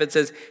 second half, it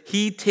says,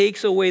 he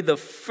takes away the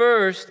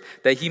first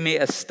that he may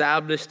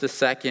establish the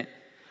second.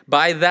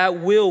 By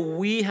that will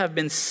we have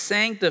been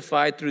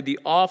sanctified through the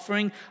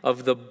offering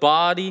of the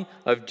body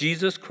of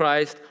Jesus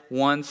Christ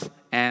once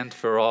and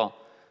for all.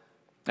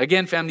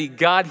 Again, family,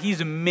 God,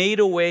 he's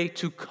made a way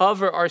to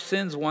cover our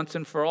sins once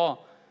and for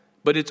all.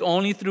 But it's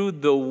only through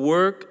the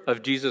work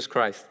of Jesus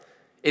Christ.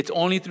 It's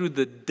only through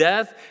the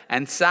death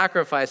and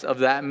sacrifice of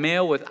that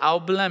male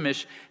without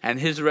blemish and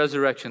his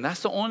resurrection.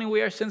 That's the only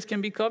way our sins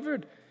can be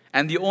covered.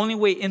 And the only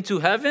way into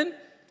heaven,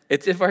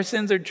 it's if our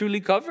sins are truly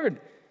covered.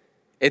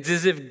 It's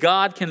as if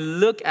God can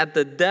look at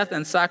the death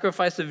and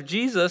sacrifice of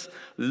Jesus,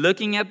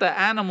 looking at the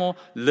animal,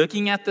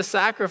 looking at the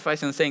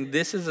sacrifice and saying,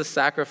 this is a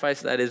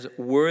sacrifice that is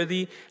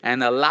worthy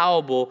and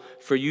allowable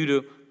for you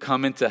to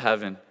come into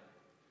heaven.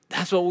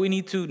 That's what we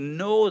need to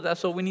know.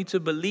 That's what we need to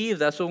believe.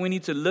 That's what we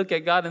need to look at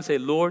God and say,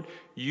 Lord,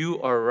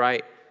 you are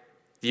right.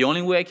 The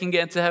only way I can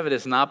get into heaven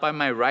is not by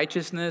my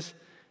righteousness.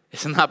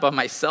 It's not by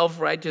my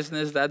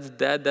self-righteousness. That's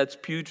dead. That's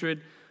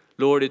putrid.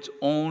 Lord, it's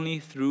only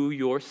through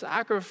your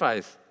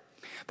sacrifice.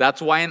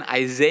 That's why in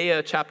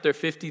Isaiah chapter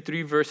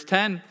 53, verse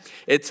 10,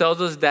 it tells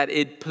us that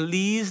it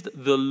pleased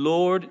the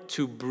Lord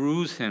to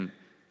bruise him.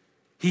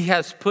 He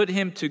has put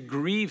him to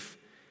grief.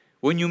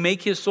 When you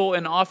make his soul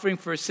an offering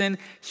for sin,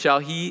 shall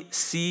he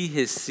see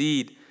his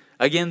seed.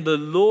 Again, the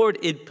Lord,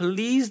 it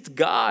pleased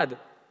God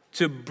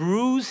to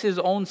bruise his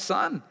own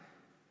son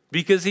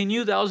because he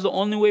knew that was the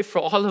only way for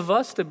all of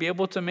us to be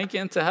able to make it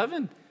into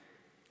heaven.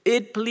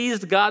 It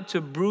pleased God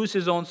to bruise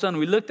his own son.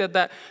 We looked at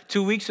that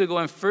 2 weeks ago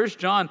in 1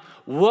 John.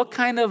 What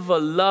kind of a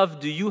love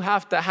do you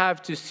have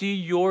to see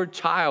your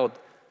child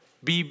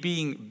be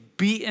being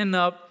beaten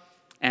up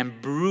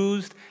and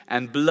bruised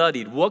and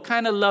bloodied? What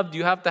kind of love do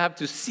you have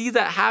to see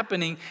that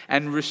happening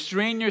and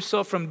restrain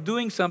yourself from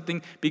doing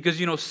something because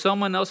you know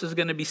someone else is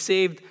going to be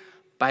saved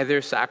by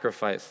their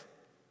sacrifice?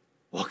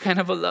 What kind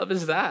of a love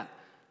is that?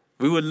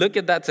 We would look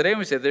at that today and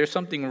we say there's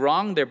something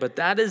wrong there, but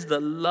that is the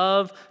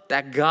love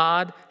that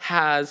God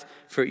has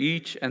for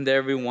each and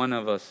every one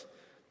of us.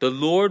 The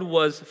Lord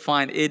was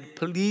fine. It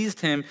pleased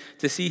him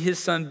to see his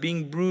son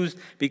being bruised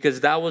because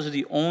that was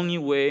the only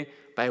way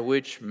by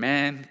which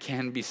man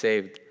can be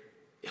saved.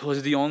 It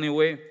was the only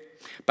way.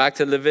 Back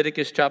to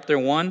Leviticus chapter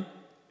 1,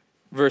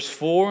 verse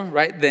 4,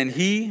 right?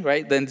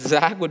 Then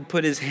Zach would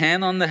put his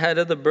hand on the head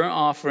of the burnt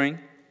offering,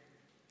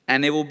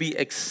 and it will be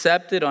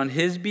accepted on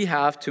his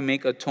behalf to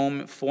make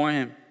atonement for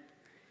him.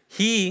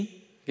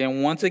 He,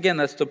 once again,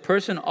 that's the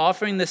person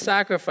offering the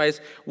sacrifice,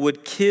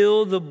 would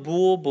kill the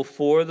bull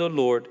before the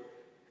Lord.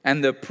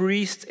 And the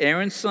priests,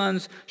 Aaron's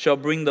sons, shall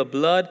bring the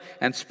blood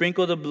and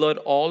sprinkle the blood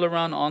all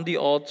around on the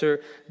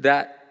altar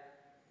that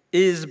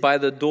is by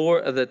the door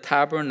of the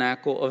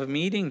tabernacle of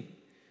meeting.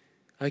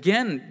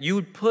 Again,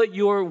 you'd put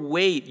your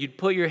weight, you'd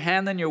put your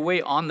hand and your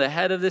weight on the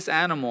head of this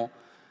animal,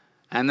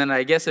 And then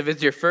I guess if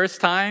it's your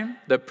first time,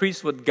 the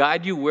priest would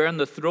guide you where on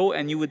the throat,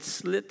 and you would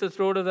slit the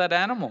throat of that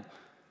animal.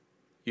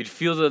 You'd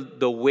feel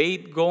the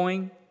weight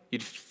going.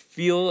 You'd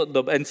feel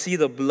and see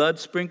the blood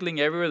sprinkling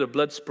everywhere, the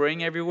blood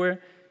spraying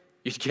everywhere.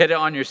 You'd get it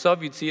on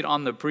yourself. You'd see it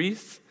on the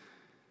priest.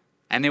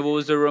 And it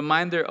was a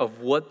reminder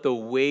of what the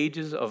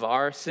wages of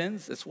our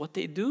sins, it's what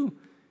they do.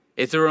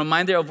 It's a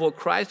reminder of what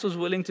Christ was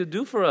willing to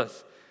do for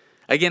us.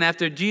 Again,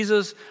 after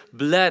Jesus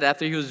bled,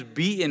 after he was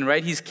beaten,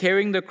 right? He's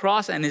carrying the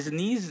cross and his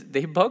knees,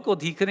 they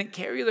buckled. He couldn't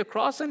carry the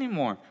cross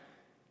anymore.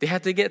 They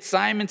had to get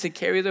Simon to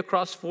carry the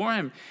cross for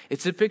him.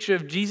 It's a picture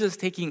of Jesus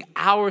taking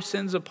our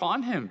sins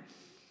upon him.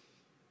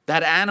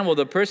 That animal,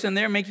 the person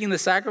there making the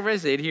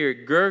sacrifice, they'd hear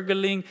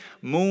gurgling,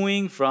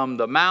 mooing from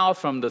the mouth,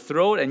 from the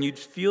throat, and you'd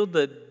feel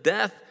the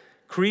death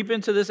creep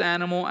into this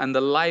animal and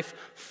the life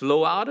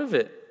flow out of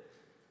it.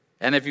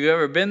 And if you've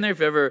ever been there, if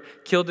you've ever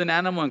killed an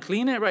animal and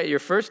cleaned it, right, your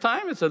first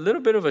time, it's a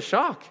little bit of a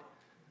shock.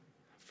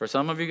 For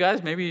some of you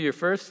guys, maybe your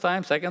first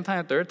time, second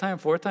time, third time,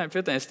 fourth time,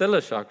 fifth time, it's still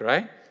a shock,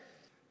 right?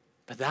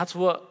 But that's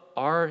what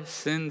our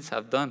sins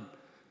have done.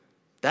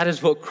 That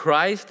is what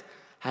Christ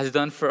has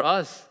done for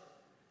us.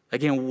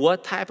 Again,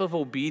 what type of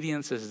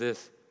obedience is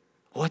this?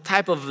 What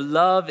type of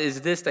love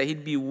is this that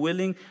he'd be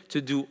willing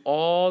to do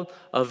all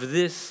of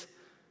this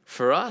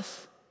for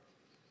us?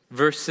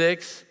 Verse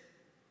 6,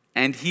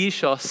 and he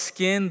shall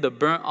skin the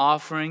burnt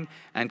offering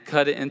and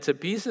cut it into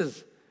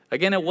pieces.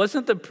 Again, it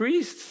wasn't the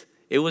priests.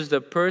 It was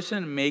the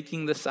person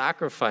making the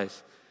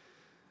sacrifice.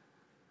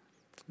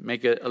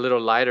 Make it a little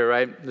lighter,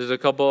 right? There's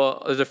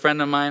a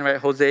friend of mine, right,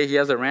 Jose, he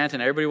has a ranch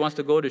and everybody wants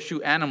to go to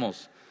shoot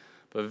animals.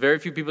 But very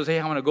few people say, hey,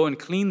 I want to go and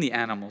clean the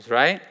animals,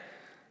 right?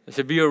 There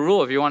should be a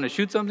rule. If you want to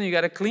shoot something, you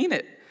got to clean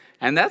it.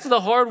 And that's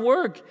the hard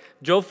work.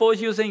 Joe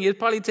Foshi was saying it'd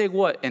probably take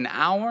what, an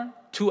hour,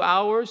 2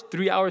 hours,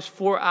 3 hours,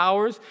 4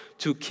 hours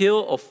to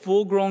kill a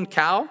full-grown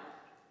cow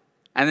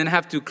and then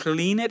have to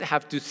clean it,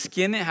 have to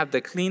skin it, have to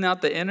clean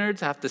out the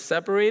innards, have to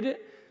separate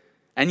it.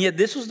 And yet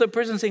this was the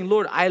person saying,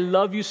 Lord, I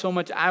love you so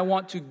much. I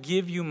want to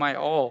give you my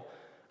all.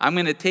 I'm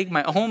going to take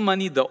my own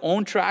money, the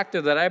own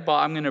tractor that I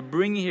bought. I'm going to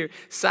bring it here,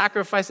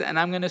 sacrifice it, and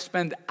I'm going to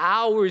spend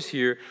hours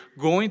here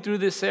going through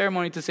this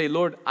ceremony to say,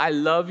 Lord, I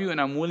love you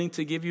and I'm willing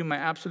to give you my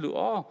absolute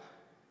all.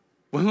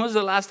 When was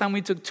the last time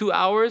we took 2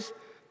 hours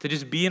to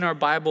just be in our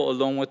Bible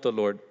alone with the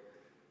Lord?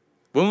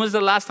 When was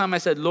the last time I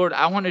said, Lord,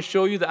 I want to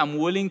show you that I'm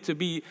willing to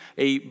be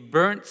a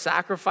burnt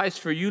sacrifice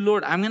for you,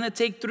 Lord. I'm going to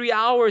take 3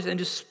 hours and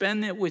just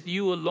spend it with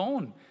you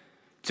alone.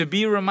 To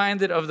be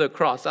reminded of the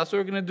cross. That's what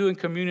we're going to do in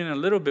communion in a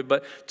little bit.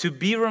 But to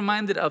be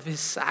reminded of his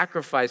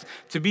sacrifice.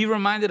 To be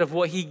reminded of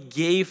what he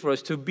gave for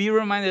us. To be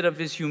reminded of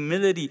his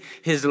humility,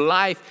 his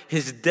life,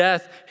 his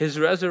death, his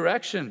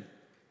resurrection.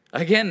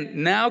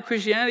 Again, now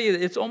Christianity,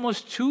 it's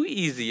almost too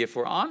easy if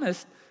we're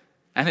honest.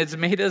 And it's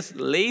made us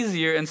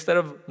lazier instead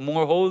of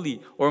more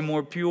holy or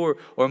more pure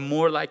or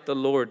more like the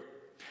Lord.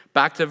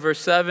 Back to verse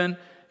 7.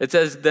 It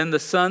says, then the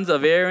sons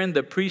of Aaron,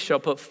 the priest, shall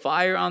put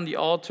fire on the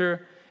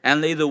altar and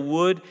lay the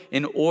wood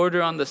in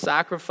order on the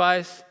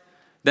sacrifice.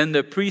 Then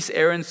the priest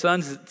Aaron's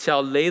sons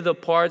shall lay the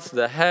parts,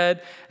 the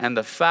head and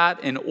the fat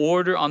in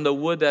order on the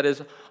wood that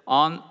is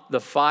on the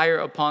fire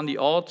upon the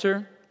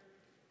altar.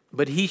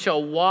 But he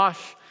shall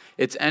wash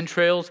its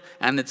entrails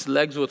and its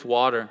legs with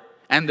water.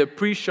 And the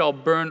priest shall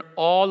burn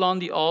all on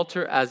the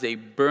altar as a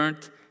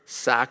burnt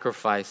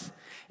sacrifice,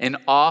 an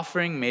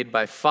offering made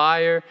by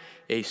fire,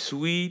 a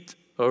sweet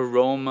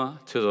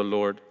aroma to the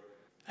Lord.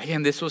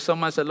 Again, this was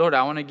someone that said, Lord,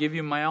 I want to give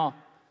you my all.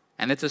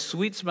 And it's a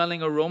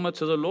sweet-smelling aroma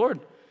to the Lord.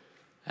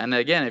 And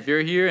again, if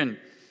you're here and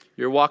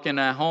you're walking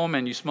at home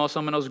and you smell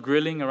someone else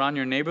grilling around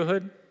your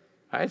neighborhood,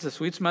 right? It's a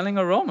sweet-smelling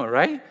aroma,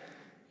 right?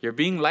 You're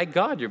being like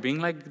God. You're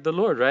being like the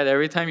Lord, right?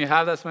 Every time you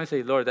have that smell, you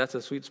say, Lord, that's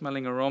a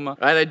sweet-smelling aroma.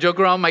 Right? I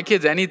joke around with my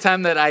kids.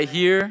 Anytime that I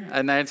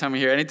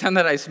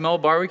smell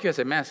barbecue, I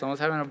say, man, someone's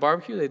having a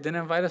barbecue. They didn't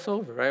invite us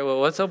over, right? Well,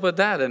 what's up with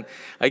that? And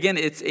again,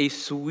 it's a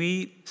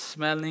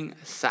sweet-smelling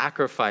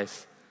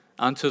sacrifice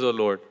unto the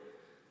Lord.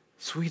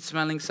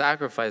 Sweet-smelling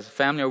sacrifice.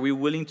 Family, are we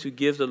willing to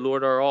give the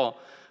Lord our all?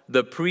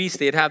 The priests,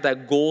 they'd have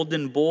that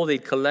golden bowl.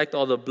 They'd collect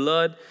all the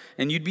blood.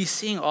 And you'd be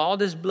seeing all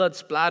this blood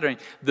splattering.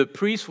 The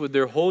priests with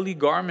their holy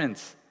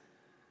garments.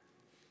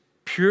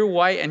 Pure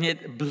white and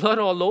yet blood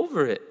all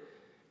over it.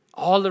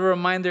 All a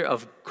reminder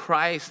of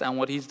Christ and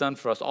what he's done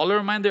for us. All a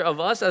reminder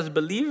of us as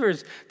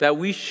believers that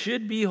we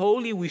should be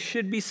holy. We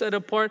should be set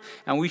apart.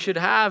 And we should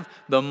have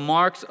the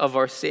marks of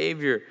our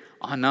Savior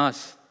on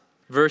us.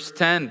 Verse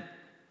 10.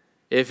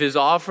 If his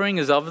offering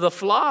is of the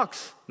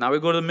flocks. Now we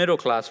go to the middle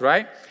class,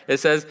 right?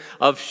 It says,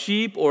 of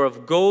sheep or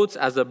of goats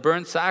as a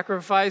burnt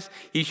sacrifice,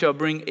 he shall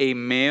bring a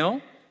male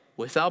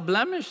without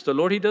blemish. The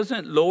Lord, he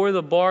doesn't lower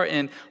the bar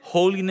in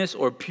holiness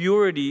or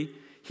purity.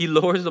 He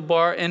lowers the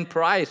bar in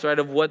price, right,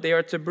 of what they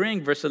are to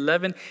bring. Verse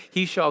 11,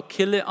 he shall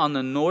kill it on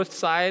the north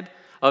side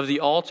of the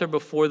altar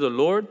before the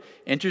Lord.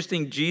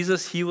 Interesting,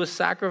 Jesus, he was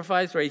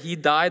sacrificed, right? He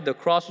died. The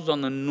cross was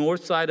on the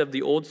north side of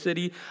the old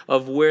city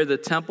of where the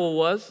temple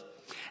was.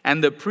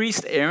 And the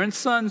priest Aaron's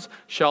sons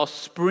shall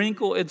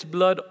sprinkle its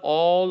blood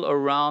all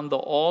around the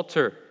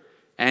altar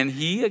And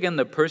he, again,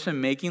 the person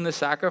making the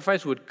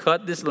sacrifice, would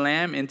cut this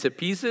lamb into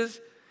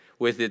pieces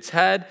with its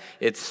head,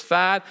 its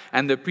fat,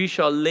 and the priest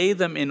shall lay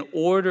them in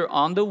order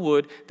on the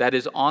wood that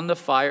is on the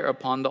fire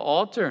upon the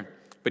altar.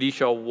 But he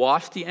shall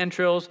wash the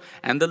entrails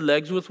and the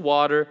legs with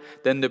water.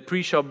 Then the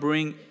priest shall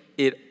bring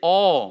it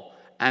all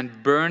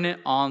and burn it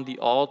on the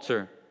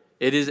altar.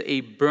 It is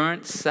a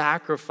burnt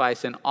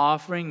sacrifice, an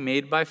offering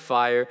made by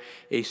fire,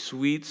 a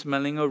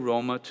sweet-smelling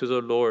aroma to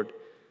the Lord.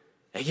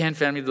 Again,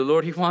 family, the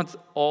Lord, he wants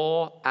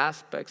all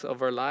aspects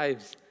of our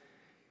lives.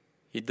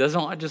 He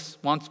doesn't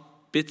just want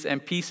bits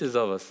and pieces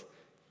of us.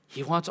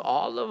 He wants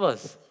all of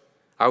us.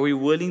 Are we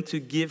willing to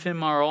give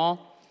him our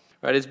all?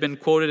 Right? It's been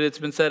quoted, it's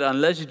been said,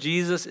 unless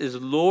Jesus is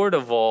Lord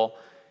of all,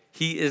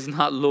 he is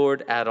not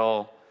Lord at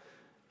all.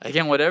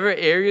 Again, whatever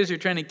areas you're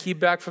trying to keep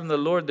back from the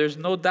Lord, there's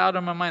no doubt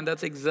in my mind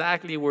that's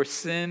exactly where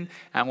sin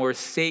and where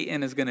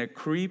Satan is going to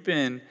creep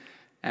in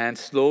and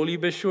slowly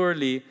but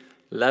surely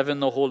leaven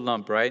the whole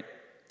lump, right?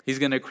 He's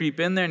going to creep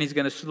in there and he's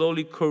going to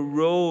slowly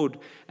corrode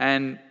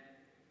and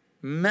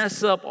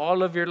mess up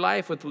all of your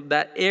life with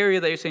that area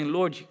that you're saying,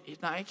 Lord,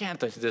 I can't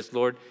touch this,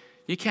 Lord.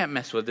 You can't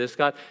mess with this,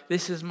 God.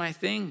 This is my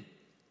thing.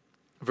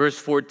 Verse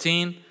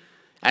 14,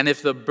 and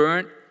if the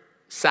burnt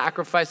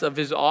sacrifice of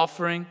his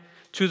offering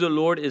to the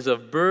Lord is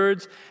of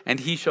birds, and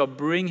he shall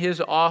bring his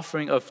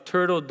offering of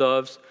turtle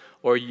doves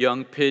or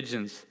young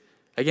pigeons.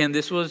 Again,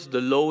 this was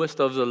the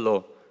lowest of the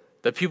low.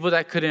 The people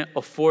that couldn't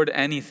afford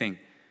anything.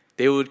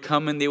 They would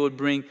come and they would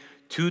bring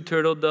 2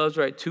 turtle doves,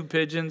 right? 2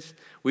 pigeons.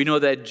 We know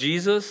that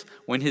Jesus,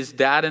 when his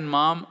dad and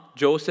mom,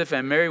 Joseph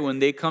and Mary, when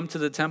they come to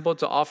the temple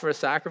to offer a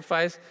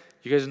sacrifice,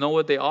 you guys know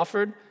what they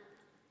offered?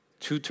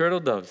 2 turtle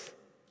doves.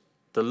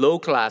 The low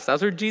class.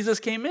 That's where Jesus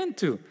came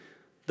into.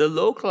 The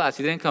low class.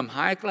 He didn't come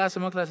high class or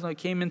middle class. No, he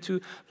came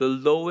into the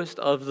lowest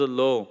of the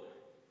low.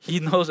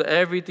 He knows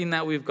everything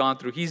that we've gone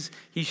through.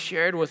 He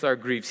shared with our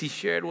griefs. He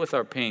shared with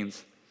our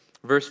pains.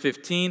 Verse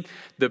 15,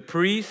 the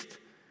priest,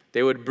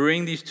 they would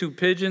bring these 2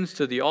 pigeons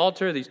to the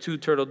altar, these 2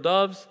 turtle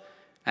doves,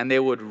 and they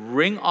would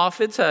wring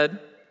off its head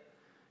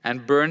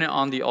and burn it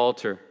on the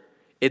altar.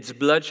 Its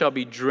blood shall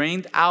be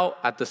drained out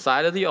at the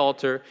side of the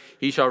altar.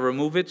 He shall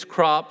remove its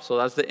crop, so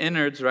that's the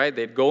innards, right?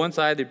 They'd go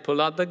inside, they'd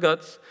pull out the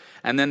guts,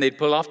 and then they'd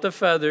pull off the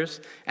feathers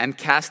and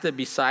cast it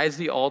besides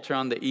the altar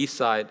on the east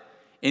side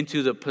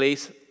into the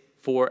place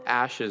for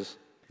ashes.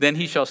 Then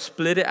he shall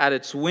split it at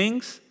its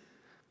wings,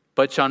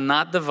 but shall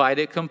not divide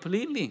it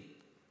completely.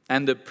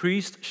 And the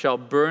priest shall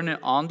burn it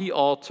on the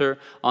altar,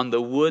 on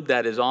the wood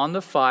that is on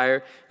the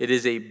fire. It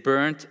is a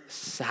burnt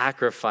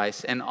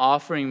sacrifice, an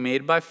offering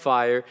made by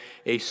fire,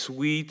 a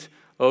sweet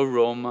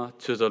aroma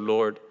to the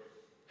Lord.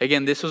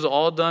 Again, this was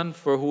all done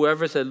for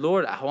whoever said,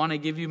 Lord, I want to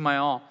give you my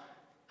all.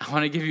 I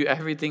want to give you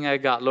everything I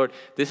got. Lord,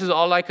 this is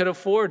all I could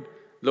afford.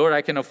 Lord,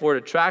 I can afford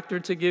a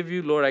tractor to give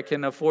you. Lord, I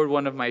can afford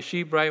one of my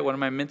sheep, right? One of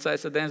my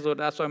mid-sized sedans. Lord,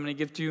 that's what I'm going to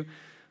give to you.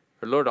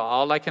 Or Lord,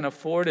 all I can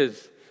afford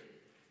is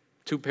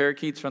 2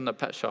 parakeets from the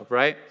pet shop,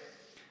 right?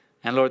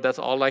 And Lord, that's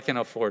all I can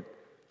afford.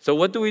 So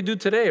what do we do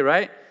today,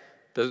 right?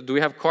 Do we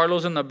have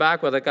Carlos in the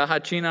back with a caja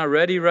china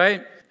ready,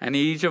 right? And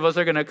each of us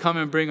are going to come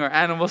and bring our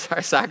animals,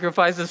 our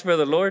sacrifices for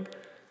the Lord.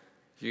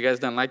 You guys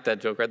don't like that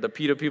joke, right? The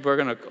PETA people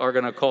are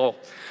gonna call.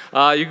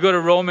 You go to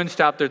Romans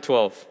chapter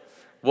 12.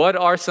 What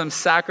are some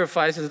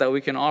sacrifices that we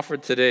can offer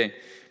today?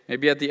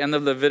 Maybe at the end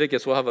of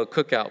Leviticus we'll have a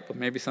cookout, but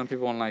maybe some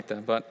people won't like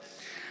that. But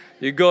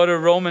you go to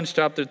Romans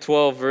chapter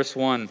 12, verse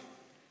 1.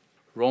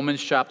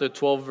 Romans chapter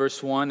 12,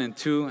 verse 1 and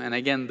 2. And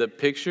again, the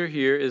picture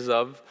here is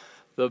of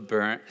the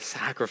burnt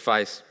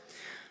sacrifice.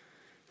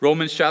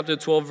 Romans chapter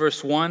 12,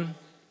 verse 1.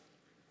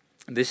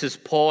 This is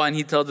Paul, and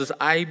he tells us,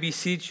 I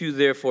beseech you,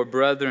 therefore,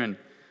 brethren,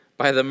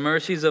 by the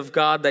mercies of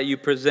God, that you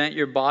present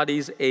your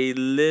bodies a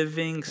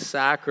living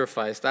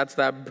sacrifice. That's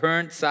that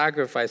burnt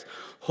sacrifice,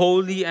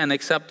 holy and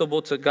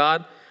acceptable to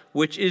God,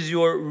 which is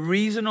your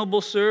reasonable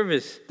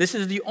service. This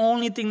is the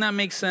only thing that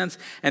makes sense.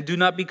 And do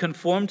not be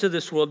conformed to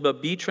this world,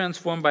 but be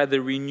transformed by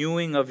the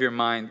renewing of your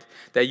mind,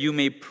 that you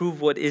may prove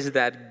what is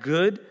that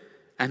good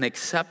and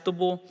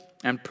acceptable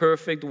and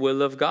perfect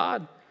will of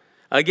God.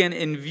 Again,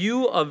 in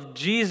view of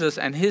Jesus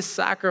and his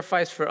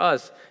sacrifice for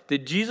us,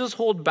 did Jesus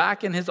hold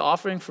back in his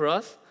offering for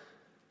us?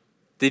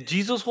 Did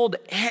Jesus hold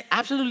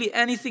absolutely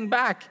anything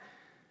back?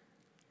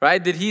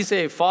 Right? Did he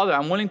say, Father,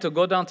 I'm willing to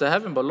go down to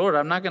heaven, but Lord,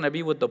 I'm not going to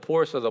be with the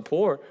poorest of the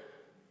poor?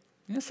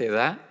 He didn't say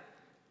that.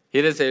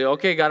 He didn't say,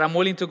 okay, God, I'm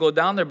willing to go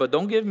down there, but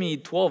don't give me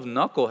 12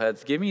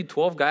 knuckleheads. Give me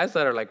 12 guys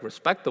that are like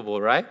respectable,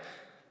 right?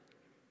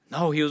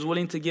 No, he was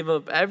willing to give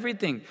up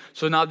everything.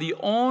 So now the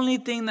only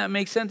thing that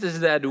makes sense is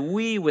that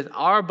we, with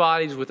our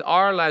bodies, with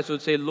our lives,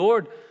 would say,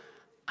 Lord,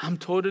 I'm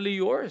totally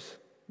yours.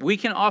 We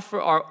can offer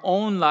our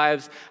own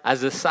lives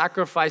as a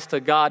sacrifice to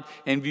God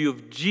in view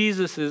of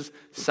Jesus'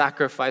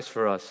 sacrifice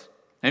for us.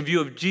 In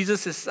view of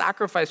Jesus'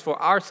 sacrifice for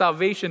our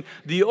salvation,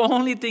 the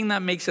only thing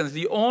that makes sense,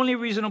 the only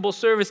reasonable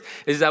service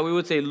is that we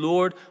would say,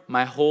 Lord,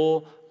 my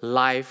whole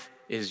life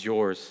is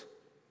yours.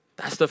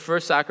 That's the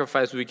first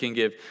sacrifice we can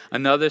give.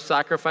 Another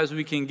sacrifice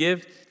we can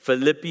give,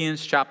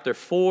 Philippians chapter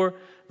 4,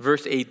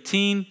 verse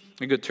 18.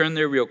 We could turn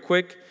there real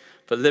quick.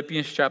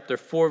 Philippians chapter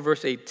 4,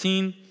 verse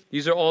 18.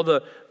 These are all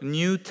the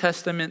New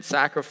Testament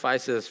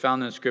sacrifices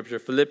found in Scripture.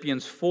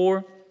 Philippians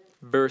 4,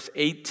 verse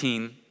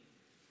 18.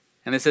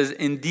 And it says,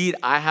 indeed,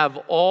 I have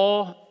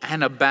all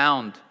and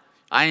abound.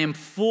 I am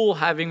full,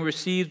 having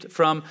received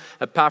from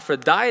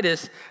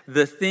Epaphroditus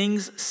the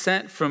things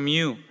sent from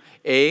you,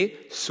 a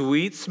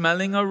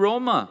sweet-smelling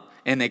aroma,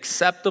 an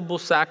acceptable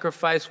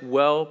sacrifice,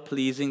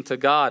 well-pleasing to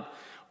God.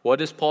 What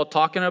is Paul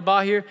talking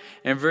about here?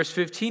 In verse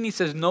 15, he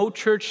says, no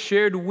church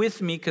shared with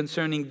me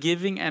concerning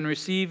giving and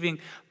receiving,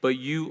 but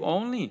you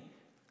only.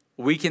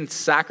 We can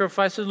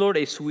sacrifice to the Lord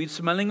a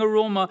sweet-smelling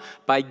aroma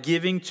by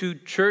giving to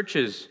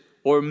churches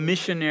or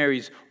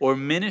missionaries or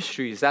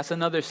ministries. That's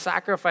another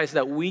sacrifice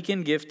that we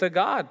can give to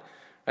God.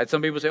 Right?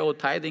 Some people say, oh,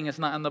 tithing is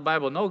not in the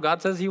Bible. No,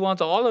 God says he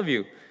wants all of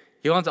you.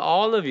 He wants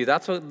all of you.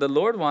 That's what the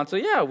Lord wants. So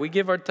yeah, we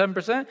give our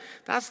 10%.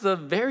 That's the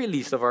very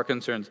least of our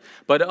concerns.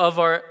 But of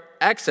our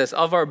excess,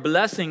 of our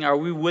blessing, are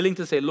we willing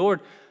to say, Lord,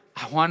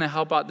 I want to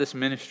help out this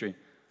ministry.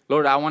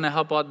 Lord, I want to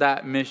help out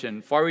that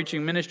mission.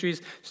 Far-reaching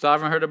ministries, still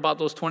haven't heard about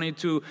those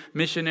 22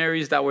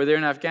 missionaries that were there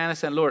in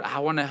Afghanistan. Lord, I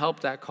want to help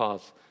that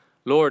cause.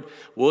 Lord,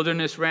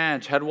 Wilderness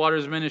Ranch,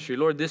 Headwaters Ministry,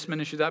 Lord, this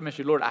ministry, that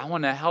ministry. Lord, I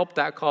want to help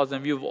that cause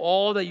in view of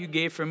all that you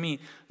gave for me.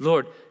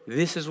 Lord,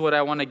 this is what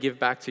I want to give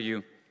back to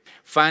you.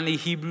 Finally,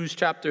 Hebrews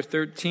chapter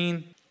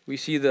 13, we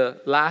see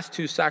the last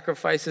two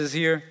sacrifices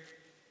here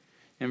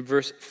in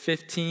verse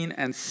 15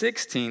 and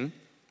 16.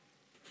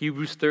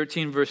 Hebrews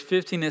 13, verse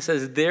 15, it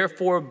says,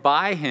 therefore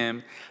by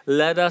him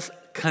let us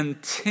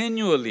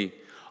continually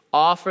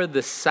offer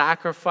the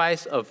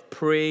sacrifice of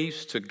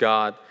praise to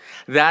God.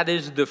 That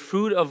is the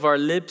fruit of our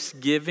lips,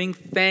 giving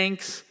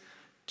thanks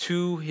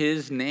to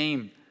his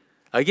name.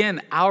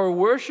 Again, our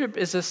worship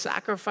is a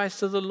sacrifice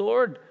to the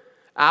Lord.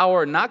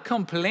 Our not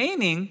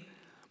complaining,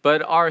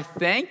 but our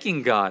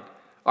thanking God,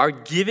 our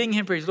giving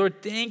him praise.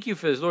 Lord, thank you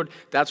for this. Lord,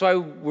 that's why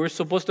we're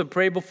supposed to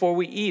pray before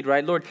we eat,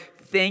 right? Lord,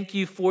 thank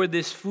you for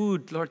this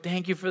food. Lord,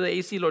 thank you for the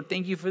AC. Lord,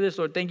 thank you for this.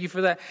 Lord, thank you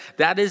for that.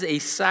 That is a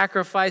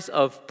sacrifice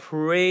of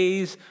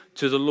praise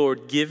to the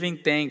Lord, giving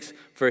thanks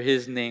for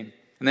his name.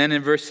 And then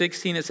in verse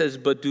 16 it says,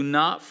 but do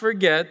not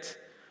forget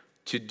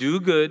to do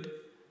good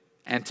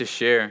and to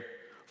share.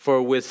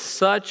 For with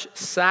such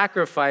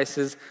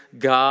sacrifices,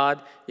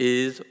 God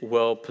is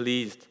well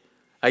pleased.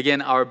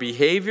 Again, our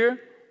behavior,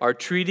 our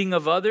treating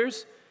of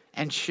others,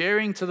 and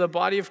sharing to the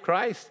body of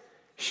Christ.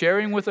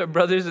 Sharing with our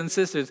brothers and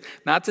sisters,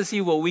 not to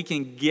see what we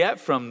can get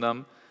from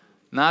them,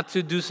 not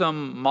to do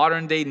some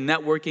modern day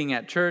networking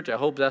at church. I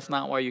hope that's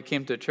not why you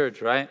came to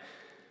church, right?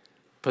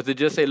 But to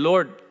just say,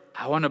 Lord,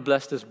 I want to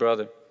bless this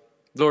brother.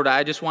 Lord,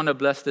 I just want to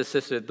bless this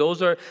sister.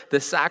 Those are the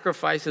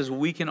sacrifices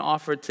we can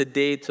offer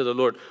today to the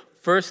Lord.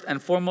 First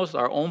and foremost,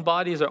 our own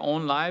bodies, our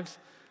own lives.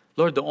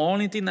 Lord, the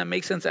only thing that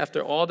makes sense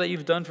after all that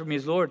you've done for me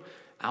is, Lord,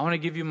 I want to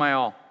give you my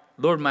all.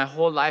 Lord, my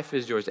whole life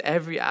is yours,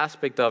 every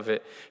aspect of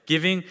it.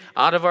 Giving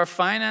out of our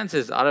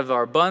finances, out of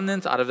our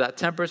abundance, out of that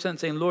 10%,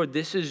 saying, Lord,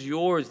 this is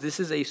yours. This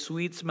is a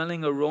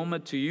sweet-smelling aroma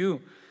to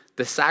you.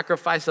 The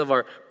sacrifice of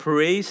our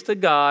praise to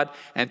God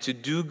and to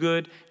do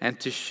good and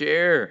to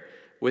share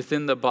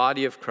within the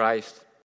body of Christ.